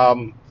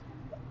 I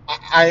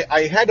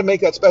had to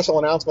make that special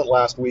announcement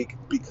last week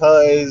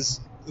because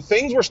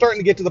things were starting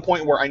to get to the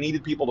point where I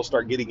needed people to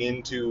start getting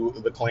into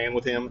the clan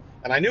with him,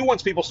 and I knew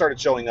once people started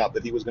showing up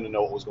that he was going to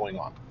know what was going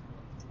on.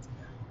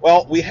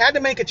 Well, we had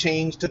to make a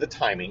change to the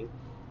timing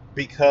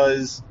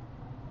because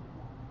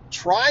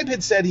Tribe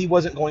had said he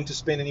wasn't going to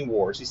spin any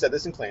wars. He said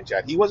this in clan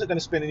chat. He wasn't going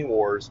to spin any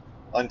wars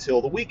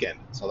until the weekend.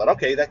 So that,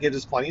 okay, that gives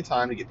us plenty of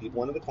time to get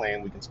people into the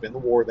clan. We can spin the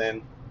war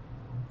then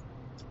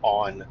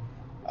on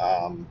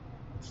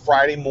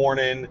Friday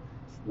morning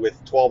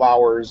with 12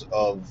 hours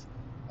of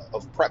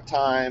prep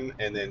time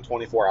and then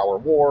 24-hour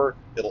war.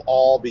 It'll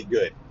all be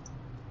good.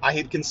 I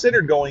had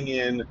considered going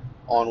in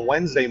on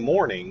Wednesday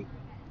morning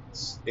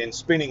and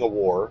spinning a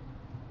war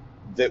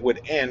that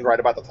would end right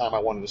about the time I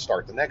wanted to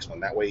start the next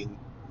one. That way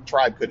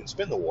Tribe couldn't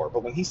spin the war.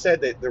 But when he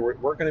said that there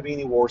weren't going to be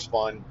any wars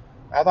fun,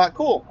 I thought,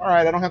 cool, all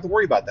right, I don't have to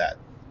worry about that.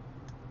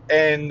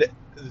 And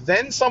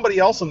then somebody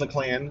else in the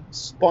clan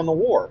spun the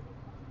war,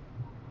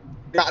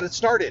 got it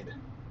started,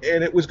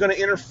 and it was going to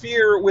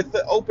interfere with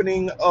the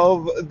opening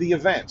of the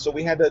event. So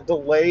we had to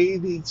delay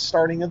the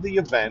starting of the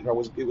event.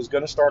 It was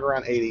going to start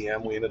around 8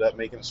 a.m. We ended up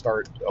making it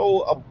start,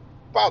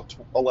 about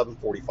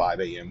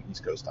 11:45 a.m.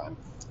 East Coast time.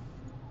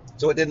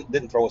 So it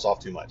didn't throw us off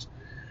too much.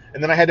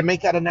 And then I had to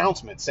make that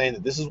announcement saying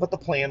that this is what the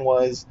plan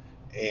was,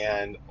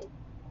 and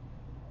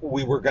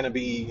we were going to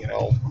be,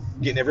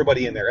 getting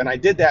everybody in there. And I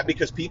did that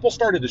because people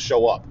started to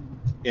show up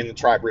in the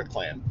Tribe Rip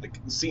clan. Like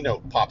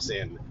C-Note pops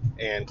in,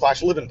 and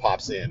Clash Livin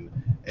pops in,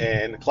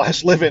 and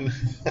Clash Livin,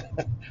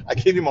 I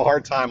gave him a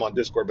hard time on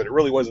Discord, but it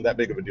really wasn't that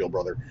big of a deal,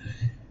 brother.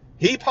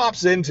 He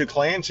pops into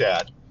clan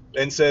chat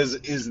and says,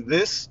 "Is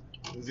this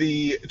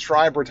the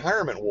Tribe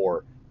retirement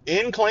war?"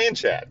 in clan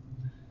chat,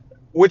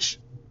 which,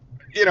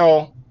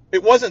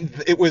 it wasn't,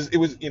 it was,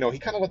 he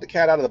kind of let the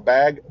cat out of the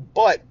bag,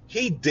 but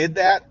he did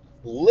that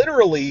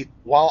literally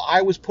while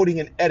I was putting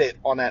an edit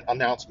on that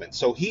announcement.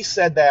 So he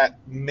said that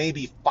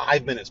maybe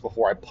 5 minutes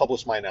before I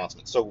published my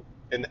announcement. So,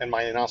 and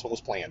my announcement was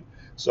planned.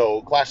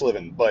 So Clash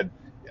Livin, but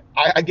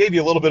I gave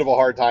you a little bit of a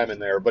hard time in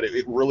there, but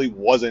it really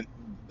wasn't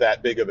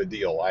that big of a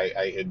deal.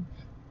 I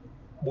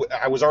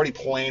was already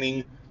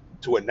planning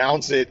to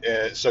announce it,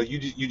 so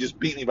you just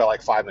beat me by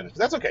like 5 minutes.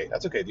 But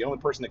that's okay. The only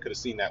person that could have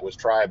seen that was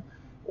Tribe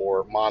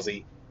or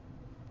Mozzie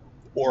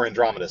or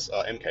Andromedus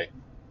MK.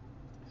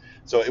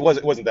 So it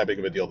wasn't that big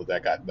of a deal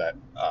that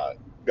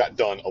got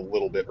done a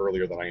little bit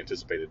earlier than I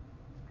anticipated.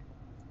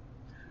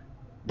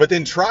 But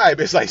then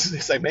Tribe,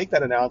 as I make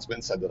that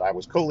announcement, said that I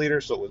was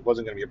co-leader, so it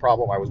wasn't going to be a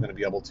problem. I was going to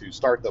be able to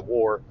start the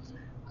war.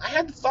 I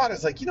had the thought, I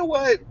was like, you know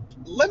what?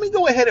 Let me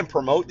go ahead and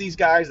promote these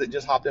guys that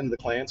just hopped into the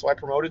clan. So I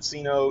promoted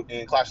C-Note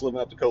and Clash Livin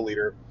up to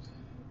co-leader.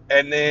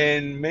 And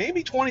then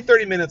maybe 20,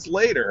 30 minutes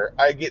later,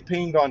 I get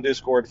pinged on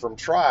Discord from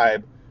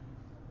Tribe,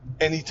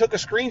 and he took a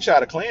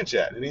screenshot of clan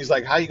chat, and he's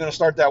like, how are you going to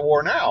start that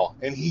war now?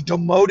 And he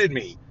demoted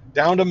me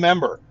down to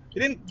member. He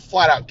didn't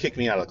flat out kick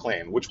me out of the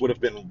clan, which would have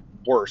been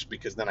worse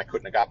because then I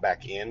couldn't have got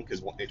back in,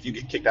 because if you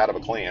get kicked out of a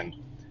clan,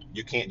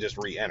 you can't just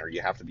re-enter.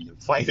 You have to be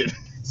invited.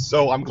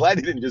 So I'm glad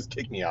he didn't just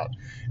kick me out.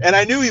 And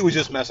I knew he was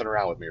just messing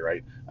around with me,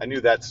 right? I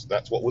knew that's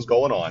what was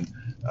going on.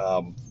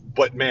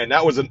 But man,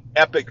 that was an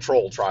epic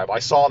troll, Tribe. I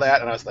saw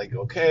that and I was like,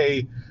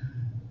 okay,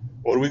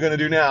 What are we going to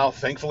do now?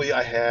 Thankfully,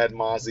 I had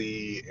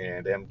Mozzie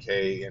and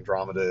MK,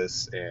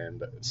 Andromedus,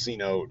 and C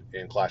Note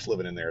and Clash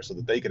living in there so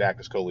that they could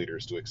act as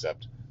co-leaders to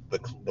accept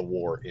the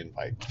war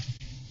invite.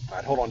 All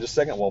right, hold on just a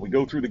second while we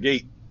go through the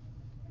gate.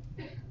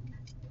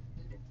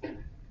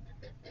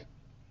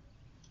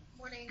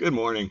 Morning. Good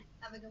morning.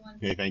 Have a good one.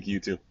 Hey, thank you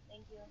too.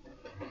 Thank you.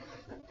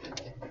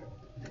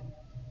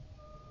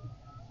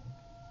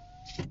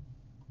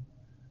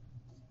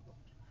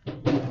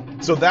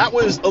 So that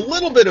was a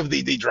little bit of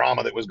the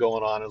drama that was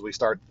going on as we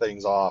start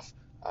things off.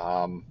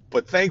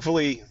 But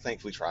thankfully,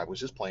 Tribe was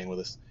just playing with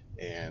us.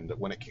 And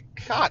when it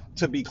got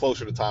to be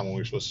closer to time when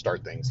we were supposed to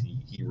start things,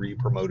 he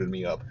re-promoted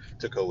me up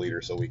to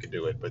co-leader so we could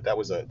do it. But that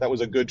was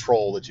a good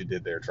troll that you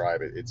did there,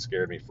 Tribe. It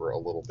scared me for a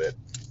little bit.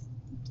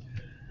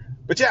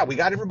 But yeah, we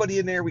got everybody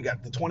in there. We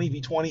got the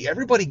 20v20.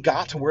 Everybody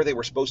got to where they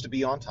were supposed to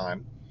be on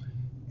time.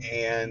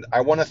 And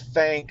I want to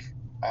thank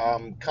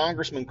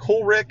Congressman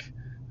Coolrick.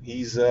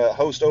 He's a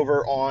host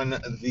over on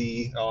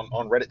the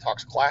on Reddit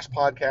Talks Clash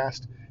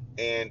podcast,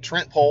 and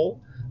Trent Pohl.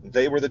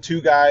 They were the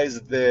two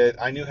guys that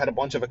I knew had a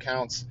bunch of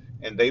accounts,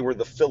 and they were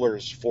the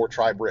fillers for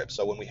Tribe Rip.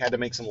 So when we had to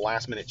make some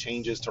last minute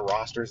changes to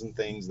rosters and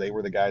things, they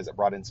were the guys that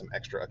brought in some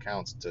extra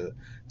accounts to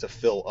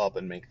fill up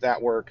and make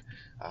that work.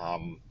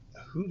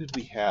 Who did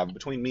we have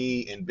between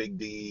me and Big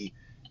D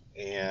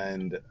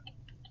and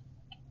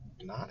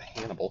not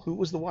Hannibal? Who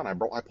was the one I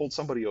brought? I pulled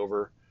somebody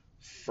over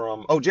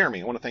from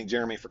Jeremy. I want to thank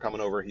Jeremy for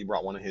coming over. He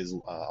brought one of his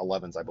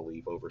 11s, I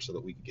believe, over so that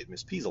we could get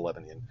Miss P's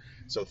 11 in.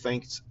 So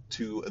thanks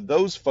to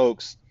those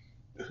folks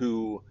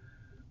who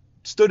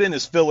stood in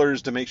as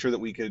fillers to make sure that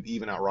we could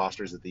even out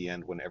rosters at the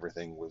end when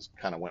everything was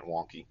kind of went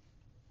wonky.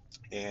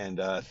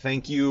 And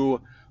thank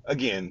you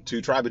again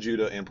to Tribe of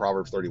Judah and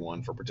Proverbs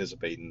 31 for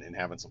participating and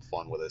having some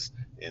fun with us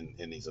in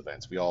these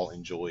events. We all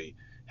enjoy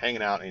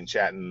hanging out and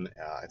chatting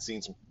and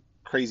seeing some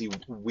crazy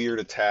weird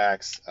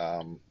attacks.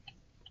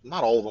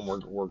 Not all of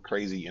them were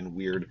crazy and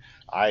weird.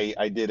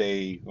 I did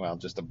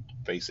just a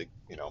basic,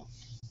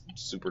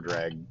 super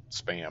drag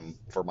spam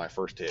for my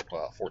first hit,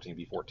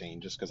 14v14,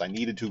 just because I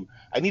needed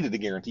to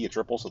guarantee a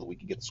triple so that we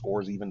could get the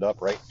scores evened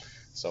up, right?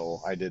 So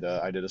I did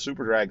a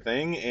super drag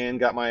thing and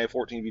got my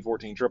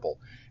 14v14 triple.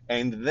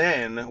 And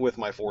then with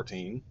my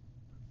 14,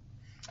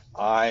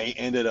 I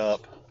ended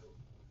up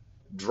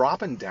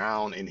dropping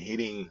down and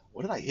hitting,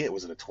 what did I hit?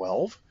 Was it a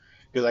 12?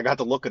 Because I got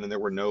to looking and there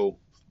were no,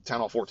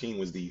 Town Hall 14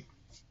 was the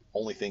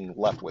only thing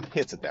left with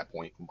hits at that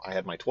point. I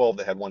had my 12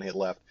 that had one hit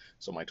left,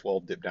 so my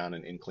 12 dipped down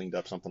and cleaned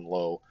up something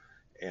low,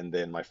 and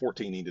then my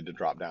 14 needed to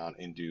drop down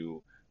and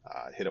do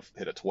hit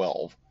a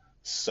 12.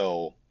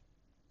 So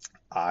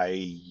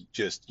I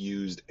just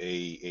used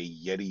a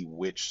Yeti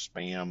Witch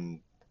spam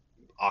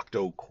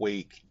Octo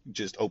Quake,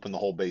 just opened the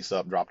whole base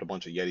up, dropped a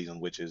bunch of Yetis and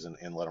Witches,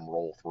 and let them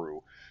roll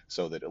through,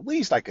 so that at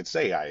least I could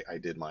say I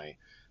did my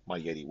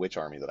Yeti Witch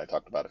army that I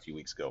talked about a few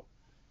weeks ago.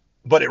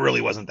 But it really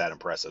wasn't that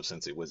impressive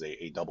since it was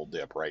a double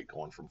dip, right?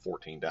 Going from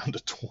 14 down to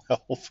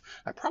 12.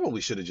 I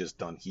probably should have just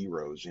done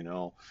heroes,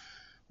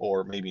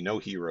 or maybe no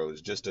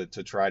heroes, just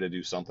to try to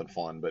do something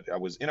fun. But I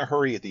was in a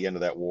hurry at the end of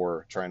that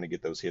war, trying to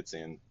get those hits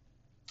in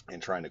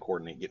and trying to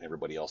coordinate getting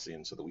everybody else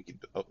in so that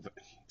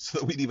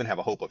we'd even have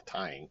a hope of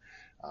tying.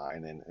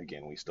 And then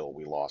again,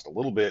 we lost a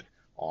little bit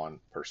on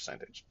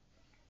percentage.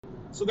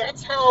 So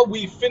that's how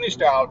we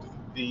finished out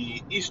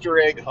the Easter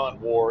egg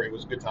hunt war. It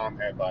was a good time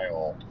had by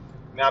all.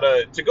 Now,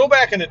 to go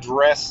back and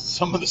address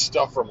some of the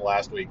stuff from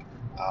last week,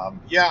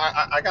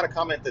 I got a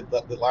comment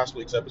that last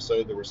week's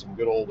episode, there were some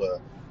good old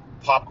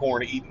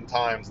popcorn eating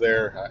times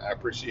there. I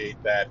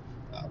appreciate that.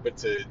 But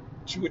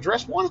to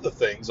address one of the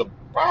things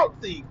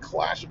about the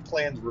Clash of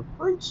Clans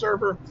recruit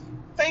server,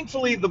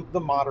 thankfully the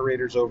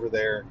moderators over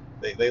there,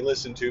 they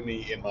listened to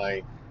me in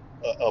my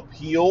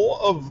appeal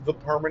of the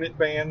permanent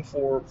ban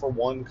for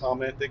one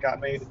comment that got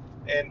made,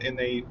 and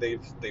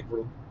they've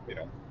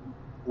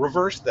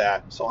reversed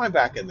that, so I'm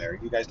back in there.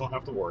 You guys don't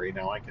have to worry.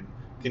 Now I can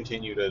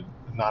continue to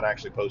not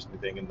actually post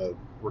anything in the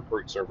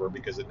recruit server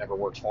because it never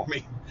works for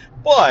me.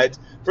 But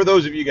for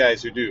those of you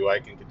guys who do, I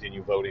can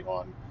continue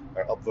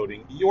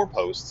upvoting your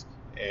posts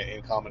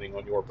and commenting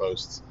on your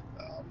posts,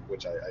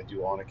 which I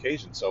do on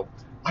occasion. So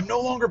I'm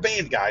no longer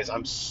banned, guys.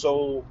 I'm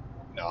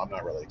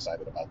not really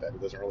excited about that.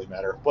 It doesn't really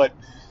matter, but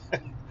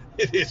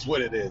it is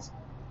what it is.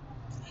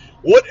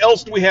 What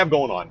else do we have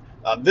going on?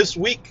 This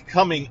week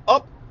coming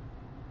up,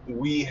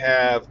 we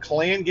have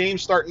clan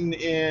games starting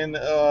in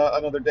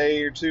another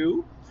day or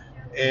two.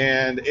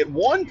 And at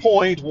one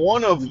point,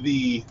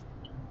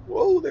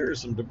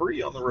 there's some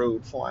debris on the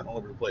road flying all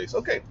over the place.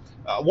 Okay.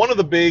 One of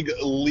the big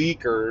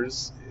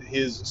leakers,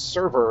 his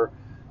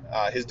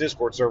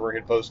Discord server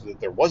had posted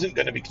that there wasn't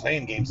going to be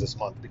clan games this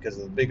month because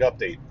of the big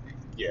update.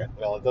 Yeah,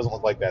 well, it doesn't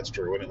look like that's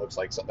true, and it looks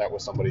like that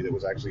was somebody that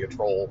was actually a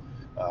troll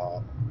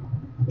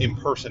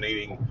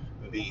impersonating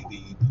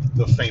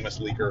the famous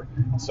leaker.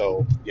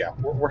 So yeah,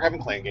 we're having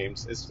clan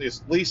games. It's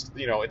at least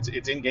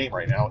it's in game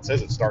right now. It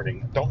says it's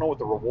starting. Don't know what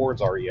the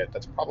rewards are yet.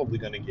 That's probably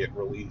going to get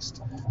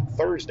released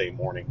Thursday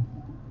morning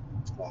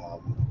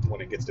when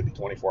it gets to be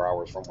 24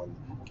 hours from when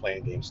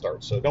clan games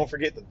starts. So don't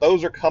forget that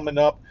those are coming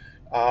up.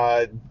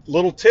 Uh,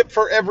 Little tip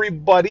for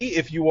everybody: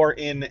 if you are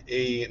in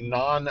a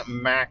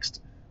non-maxed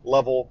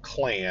level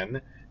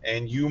clan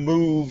and you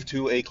move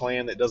to a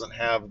clan that doesn't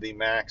have the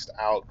maxed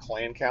out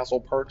clan castle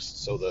perks,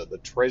 so the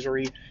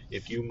treasury,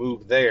 if you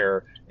move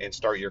there and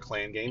start your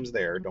clan games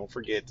there, don't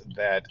forget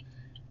that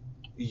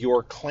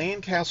your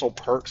clan castle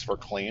perks for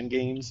clan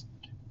games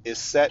is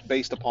set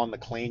based upon the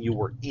clan you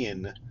were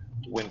in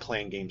when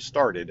clan games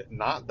started,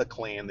 not the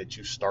clan that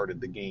you started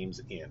the games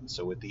in.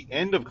 So at the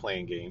end of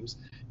clan games,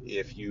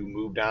 if you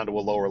move down to a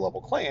lower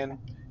level clan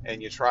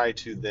and you try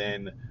to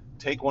then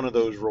take one of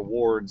those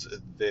rewards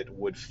that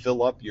would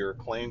fill up your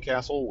clan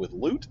castle with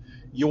loot,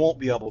 you won't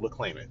be able to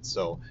claim it.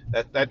 So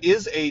that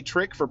is a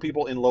trick for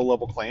people in low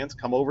level clans.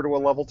 Come over to a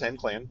level 10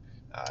 clan.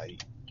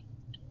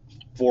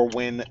 For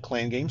when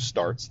clan games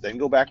starts. Then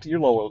go back to your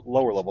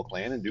lower level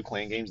clan and do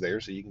clan games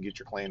there so you can get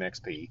your clan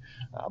XP.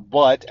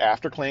 But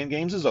after clan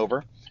games is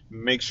over,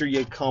 make sure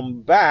you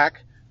come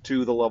back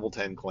to the level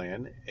 10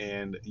 clan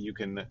and you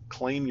can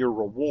claim your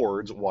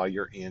rewards while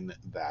you're in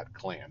that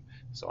clan.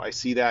 So I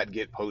see that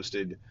get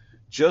posted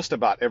just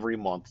about every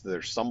month.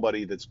 There's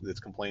somebody that's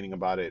complaining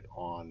about it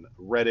on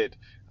Reddit.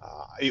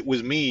 It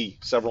was me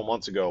several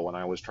months ago when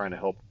I was trying to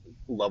help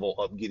level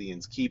up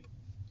Gideon's Keep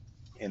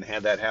and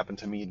had that happen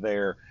to me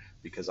there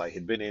because I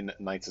had been in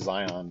Knights of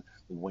Zion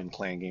when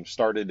clan games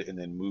started and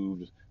then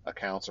moved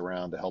accounts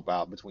around to help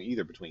out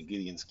between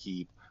Gideon's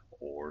Keep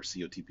or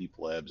COTP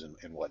plebs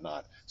and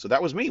whatnot. So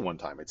that was me one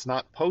time. It's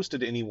not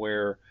posted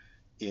anywhere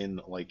in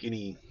like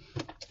any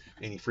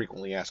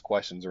frequently asked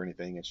questions or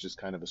anything. It's just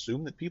kind of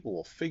assumed that people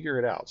will figure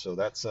it out. So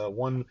that's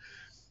one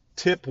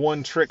tip,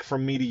 one trick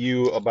from me to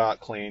you about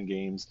clan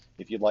games.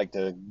 If you'd like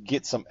to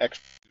get some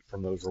extra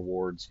from those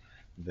rewards,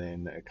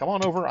 then come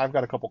on over. I've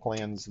got a couple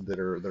clans that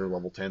are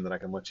level 10 that I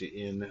can let you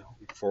in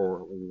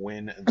for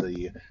when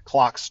the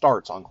clock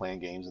starts on clan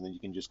games, and then you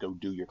can just go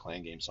do your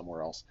clan game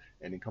somewhere else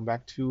and then come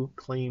back to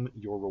claim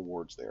your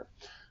rewards there.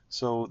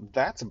 So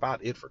that's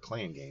about it for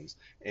clan games.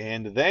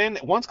 And then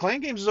once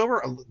clan games is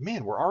over,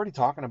 man, we're already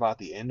talking about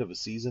the end of a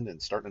season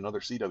and starting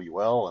another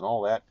CWL and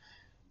all that.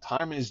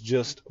 Time is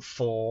just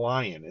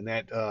flying,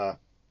 and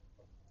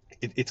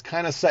it's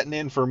kind of setting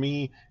in for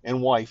me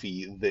and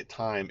wifey that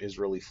time is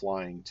really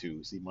flying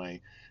too. See,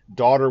 my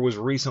daughter was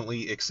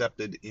recently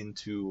accepted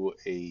into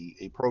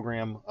a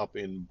program up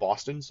in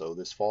Boston, so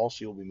this fall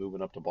she'll be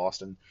moving up to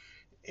Boston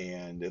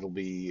and it'll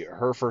be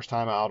her first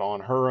time out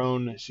on her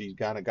own. She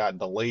kind of got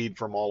delayed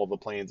from all of the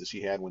plans that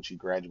she had when she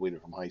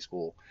graduated from high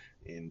school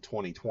in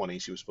 2020.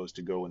 She was supposed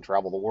to go and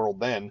travel the world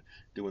then,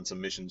 doing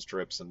some missions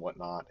trips and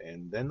whatnot.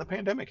 And then the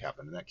pandemic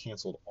happened, and that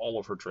canceled all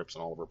of her trips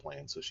and all of her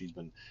plans. So she's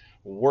been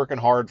working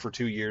hard for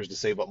 2 years to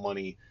save up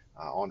money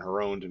on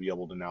her own to be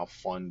able to now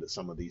fund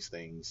some of these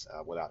things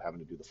without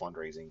having to do the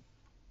fundraising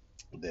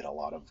that a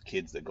lot of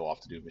kids that go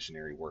off to do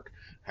missionary work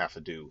have to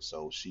do.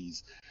 So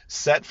she's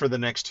set for the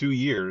next 2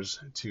 years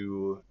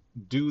to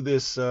do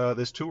this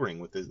touring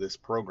with this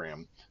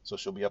program. So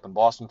she'll be up in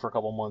Boston for a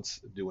couple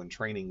months doing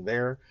training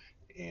there,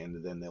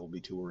 and then they'll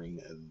be touring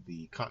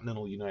the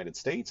continental United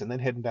States, and then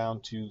heading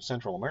down to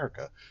Central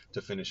America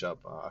to finish up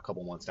a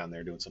couple months down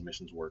there doing some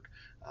missions work.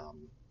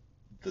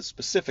 The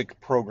specific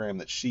program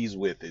that she's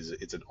with is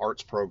it's an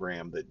arts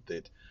program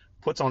that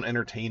puts on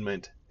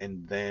entertainment,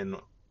 and then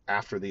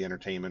after the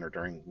entertainment or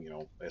during,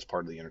 as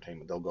part of the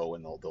entertainment, they'll go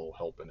and they'll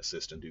help and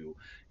assist and do,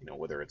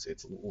 whether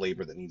it's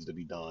labor that needs to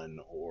be done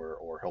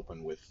or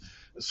helping with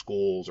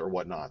schools or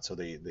whatnot. So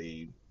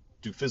they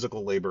do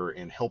physical labor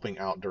and helping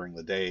out during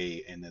the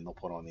day, and then they'll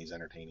put on these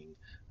entertaining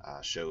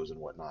shows and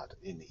whatnot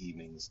in the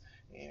evenings,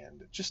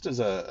 and just as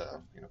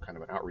a kind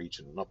of an outreach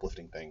and an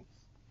uplifting thing.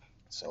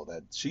 So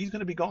that she's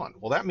going to be gone.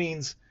 Well, that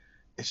means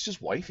it's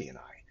just wifey and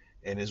I.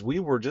 And as we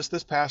were just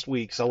this past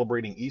week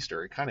celebrating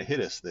Easter, it kind of hit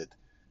us that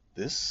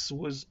this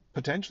was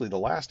potentially the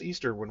last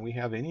Easter when we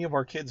have any of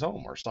our kids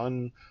home. Our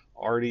son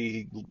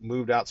already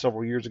moved out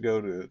several years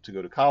ago to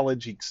go to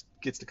college. He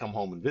gets to come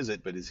home and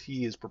visit, but as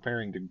he is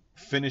preparing to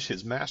finish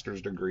his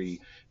master's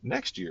degree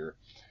next year,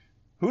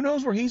 who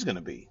knows where he's going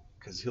to be?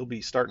 Because he'll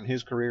be starting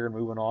his career and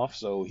moving off,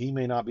 so he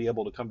may not be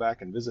able to come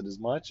back and visit as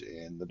much.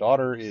 And the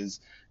daughter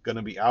is going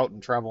to be out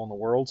and traveling the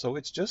world, so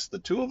it's just the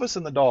two of us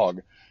and the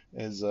dog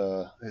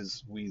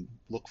as we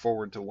look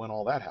forward to when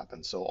all that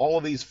happens. So all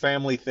of these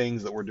family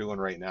things that we're doing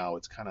right now,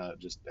 it's kind of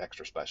just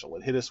extra special.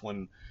 It hit us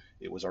when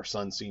it was our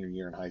son's senior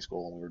year in high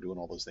school, and we were doing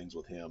all those things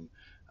with him.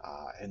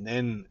 And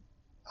then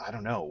I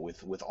don't know,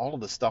 with all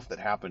of the stuff that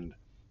happened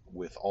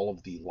with all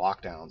of the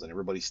lockdowns and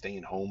everybody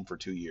staying home for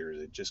 2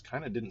 years, it just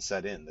kind of didn't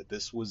set in that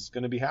this was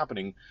going to be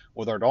happening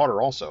with our daughter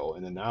also.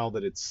 And then now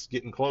that it's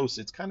getting close,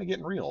 it's kind of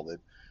getting real that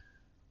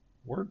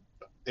we're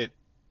it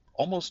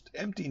almost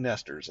empty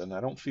nesters, and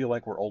I don't feel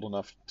like we're old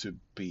enough to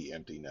be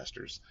empty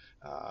nesters.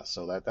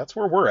 So that's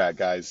where we're at,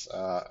 guys.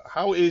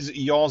 How is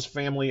y'all's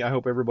family? I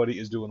hope everybody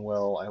is doing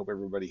well. I hope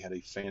everybody had a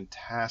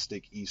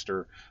fantastic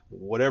Easter.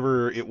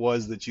 Whatever it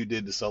was that you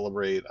did to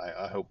celebrate,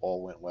 I hope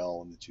all went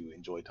well and that you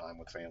enjoyed time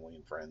with family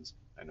and friends.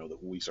 I know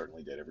that we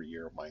certainly did every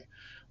year. My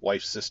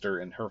wife's sister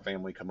and her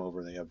family come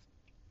over. They have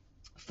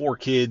 4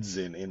 kids,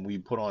 and we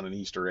put on an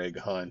Easter egg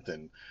hunt.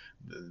 And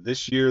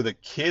this year, the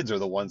kids are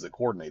the ones that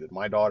coordinated.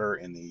 My daughter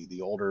and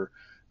the older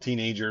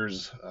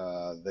teenagers,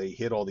 they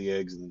hid all the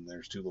eggs, and then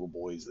there's 2 little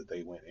boys that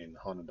they went and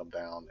hunted them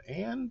down.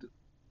 And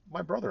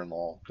my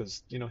brother-in-law,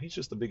 because he's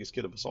just the biggest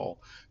kid of us all,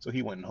 so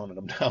he went and hunted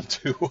them down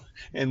too.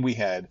 And we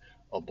had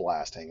a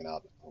blast hanging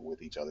out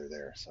with each other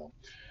there. So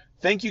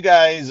thank you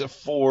guys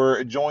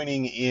for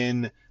joining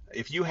in.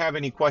 If you have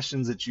any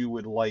questions that you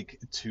would like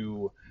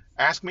to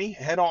ask me,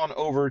 head on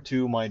over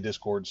to my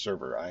Discord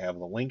server. I have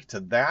the link to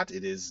that.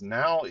 It is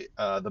now,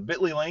 the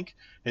bit.ly link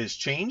has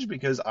changed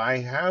because I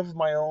have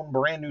my own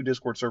brand new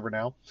Discord server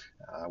now.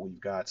 We've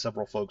got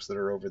several folks that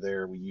are over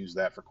there. We use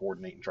that for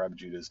coordinating Tribe of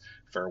Judah's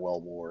farewell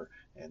war,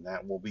 and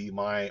that will be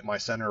my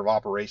center of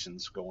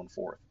operations going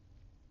forth.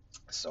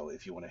 So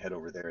if you want to head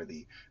over there,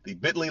 the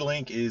bit.ly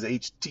link is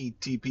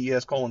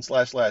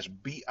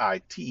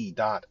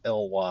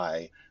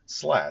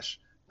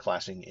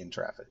https://bit.ly/clashing in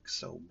traffic.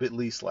 So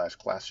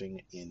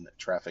bit.ly/clashing in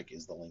traffic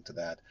is the link to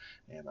that.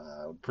 And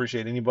I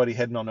appreciate anybody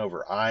heading on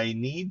over. I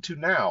need to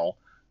now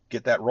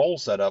get that role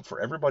set up for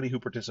everybody who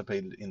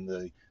participated in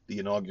the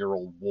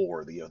inaugural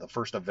war, the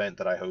first event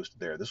that I hosted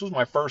there. This was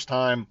my first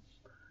time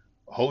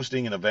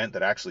hosting an event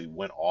that actually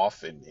went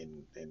off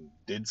and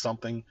did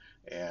something.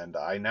 And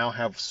I now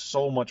have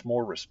so much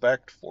more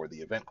respect for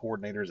the event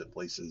coordinators at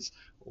places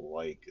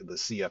like the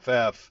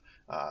CFF,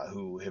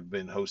 who have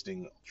been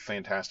hosting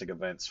fantastic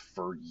events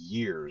for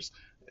years.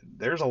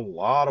 There's a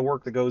lot of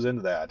work that goes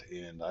into that,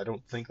 and I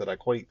don't think that I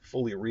quite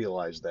fully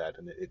realized that.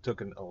 And it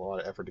took a lot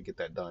of effort to get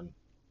that done.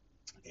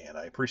 And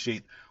I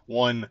appreciate,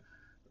 one,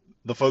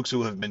 the folks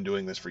who have been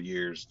doing this for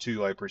years.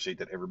 2, I appreciate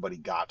that everybody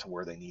got to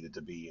where they needed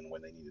to be and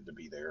when they needed to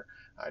be there.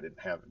 I didn't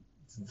have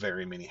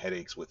very many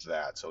headaches with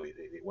that, so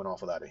it went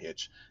off without a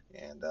hitch.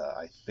 And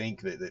I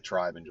think that the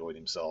Tribe enjoyed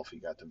himself. He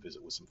got to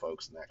visit with some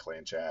folks in that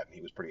clan chat, and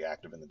he was pretty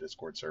active in the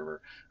Discord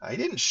server. He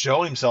didn't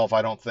show himself,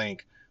 I don't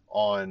think,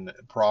 on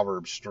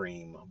Proverbs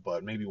stream,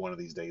 but maybe one of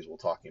these days we'll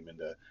talk him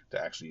into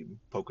actually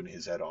poking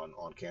his head on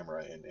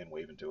camera and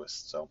waving to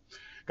us. So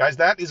guys,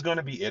 that is going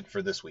to be it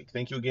for this week.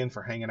 Thank you again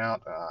for hanging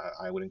out.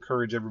 I would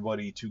encourage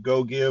everybody to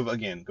go give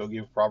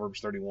Proverbs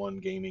 31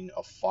 Gaming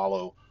a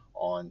follow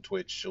on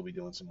Twitch. She'll be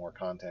doing some more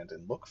content,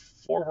 and look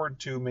forward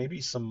to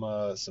maybe some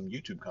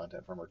YouTube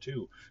content from her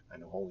too. I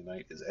know Holy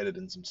Knight is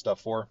editing some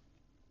stuff for her.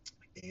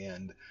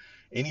 And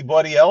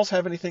anybody else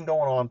have anything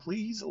going on,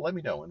 please let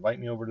me know. Invite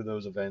me over to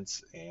those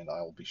events, and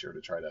I'll be sure to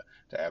try to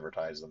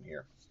advertise them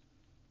here.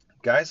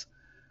 Guys,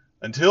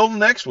 until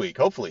next week,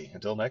 hopefully,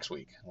 until next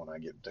week when I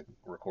get to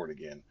record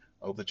again,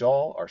 I hope that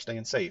y'all are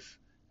staying safe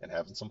and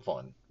having some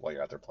fun while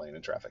you're out there playing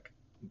in traffic.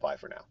 Bye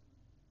for now.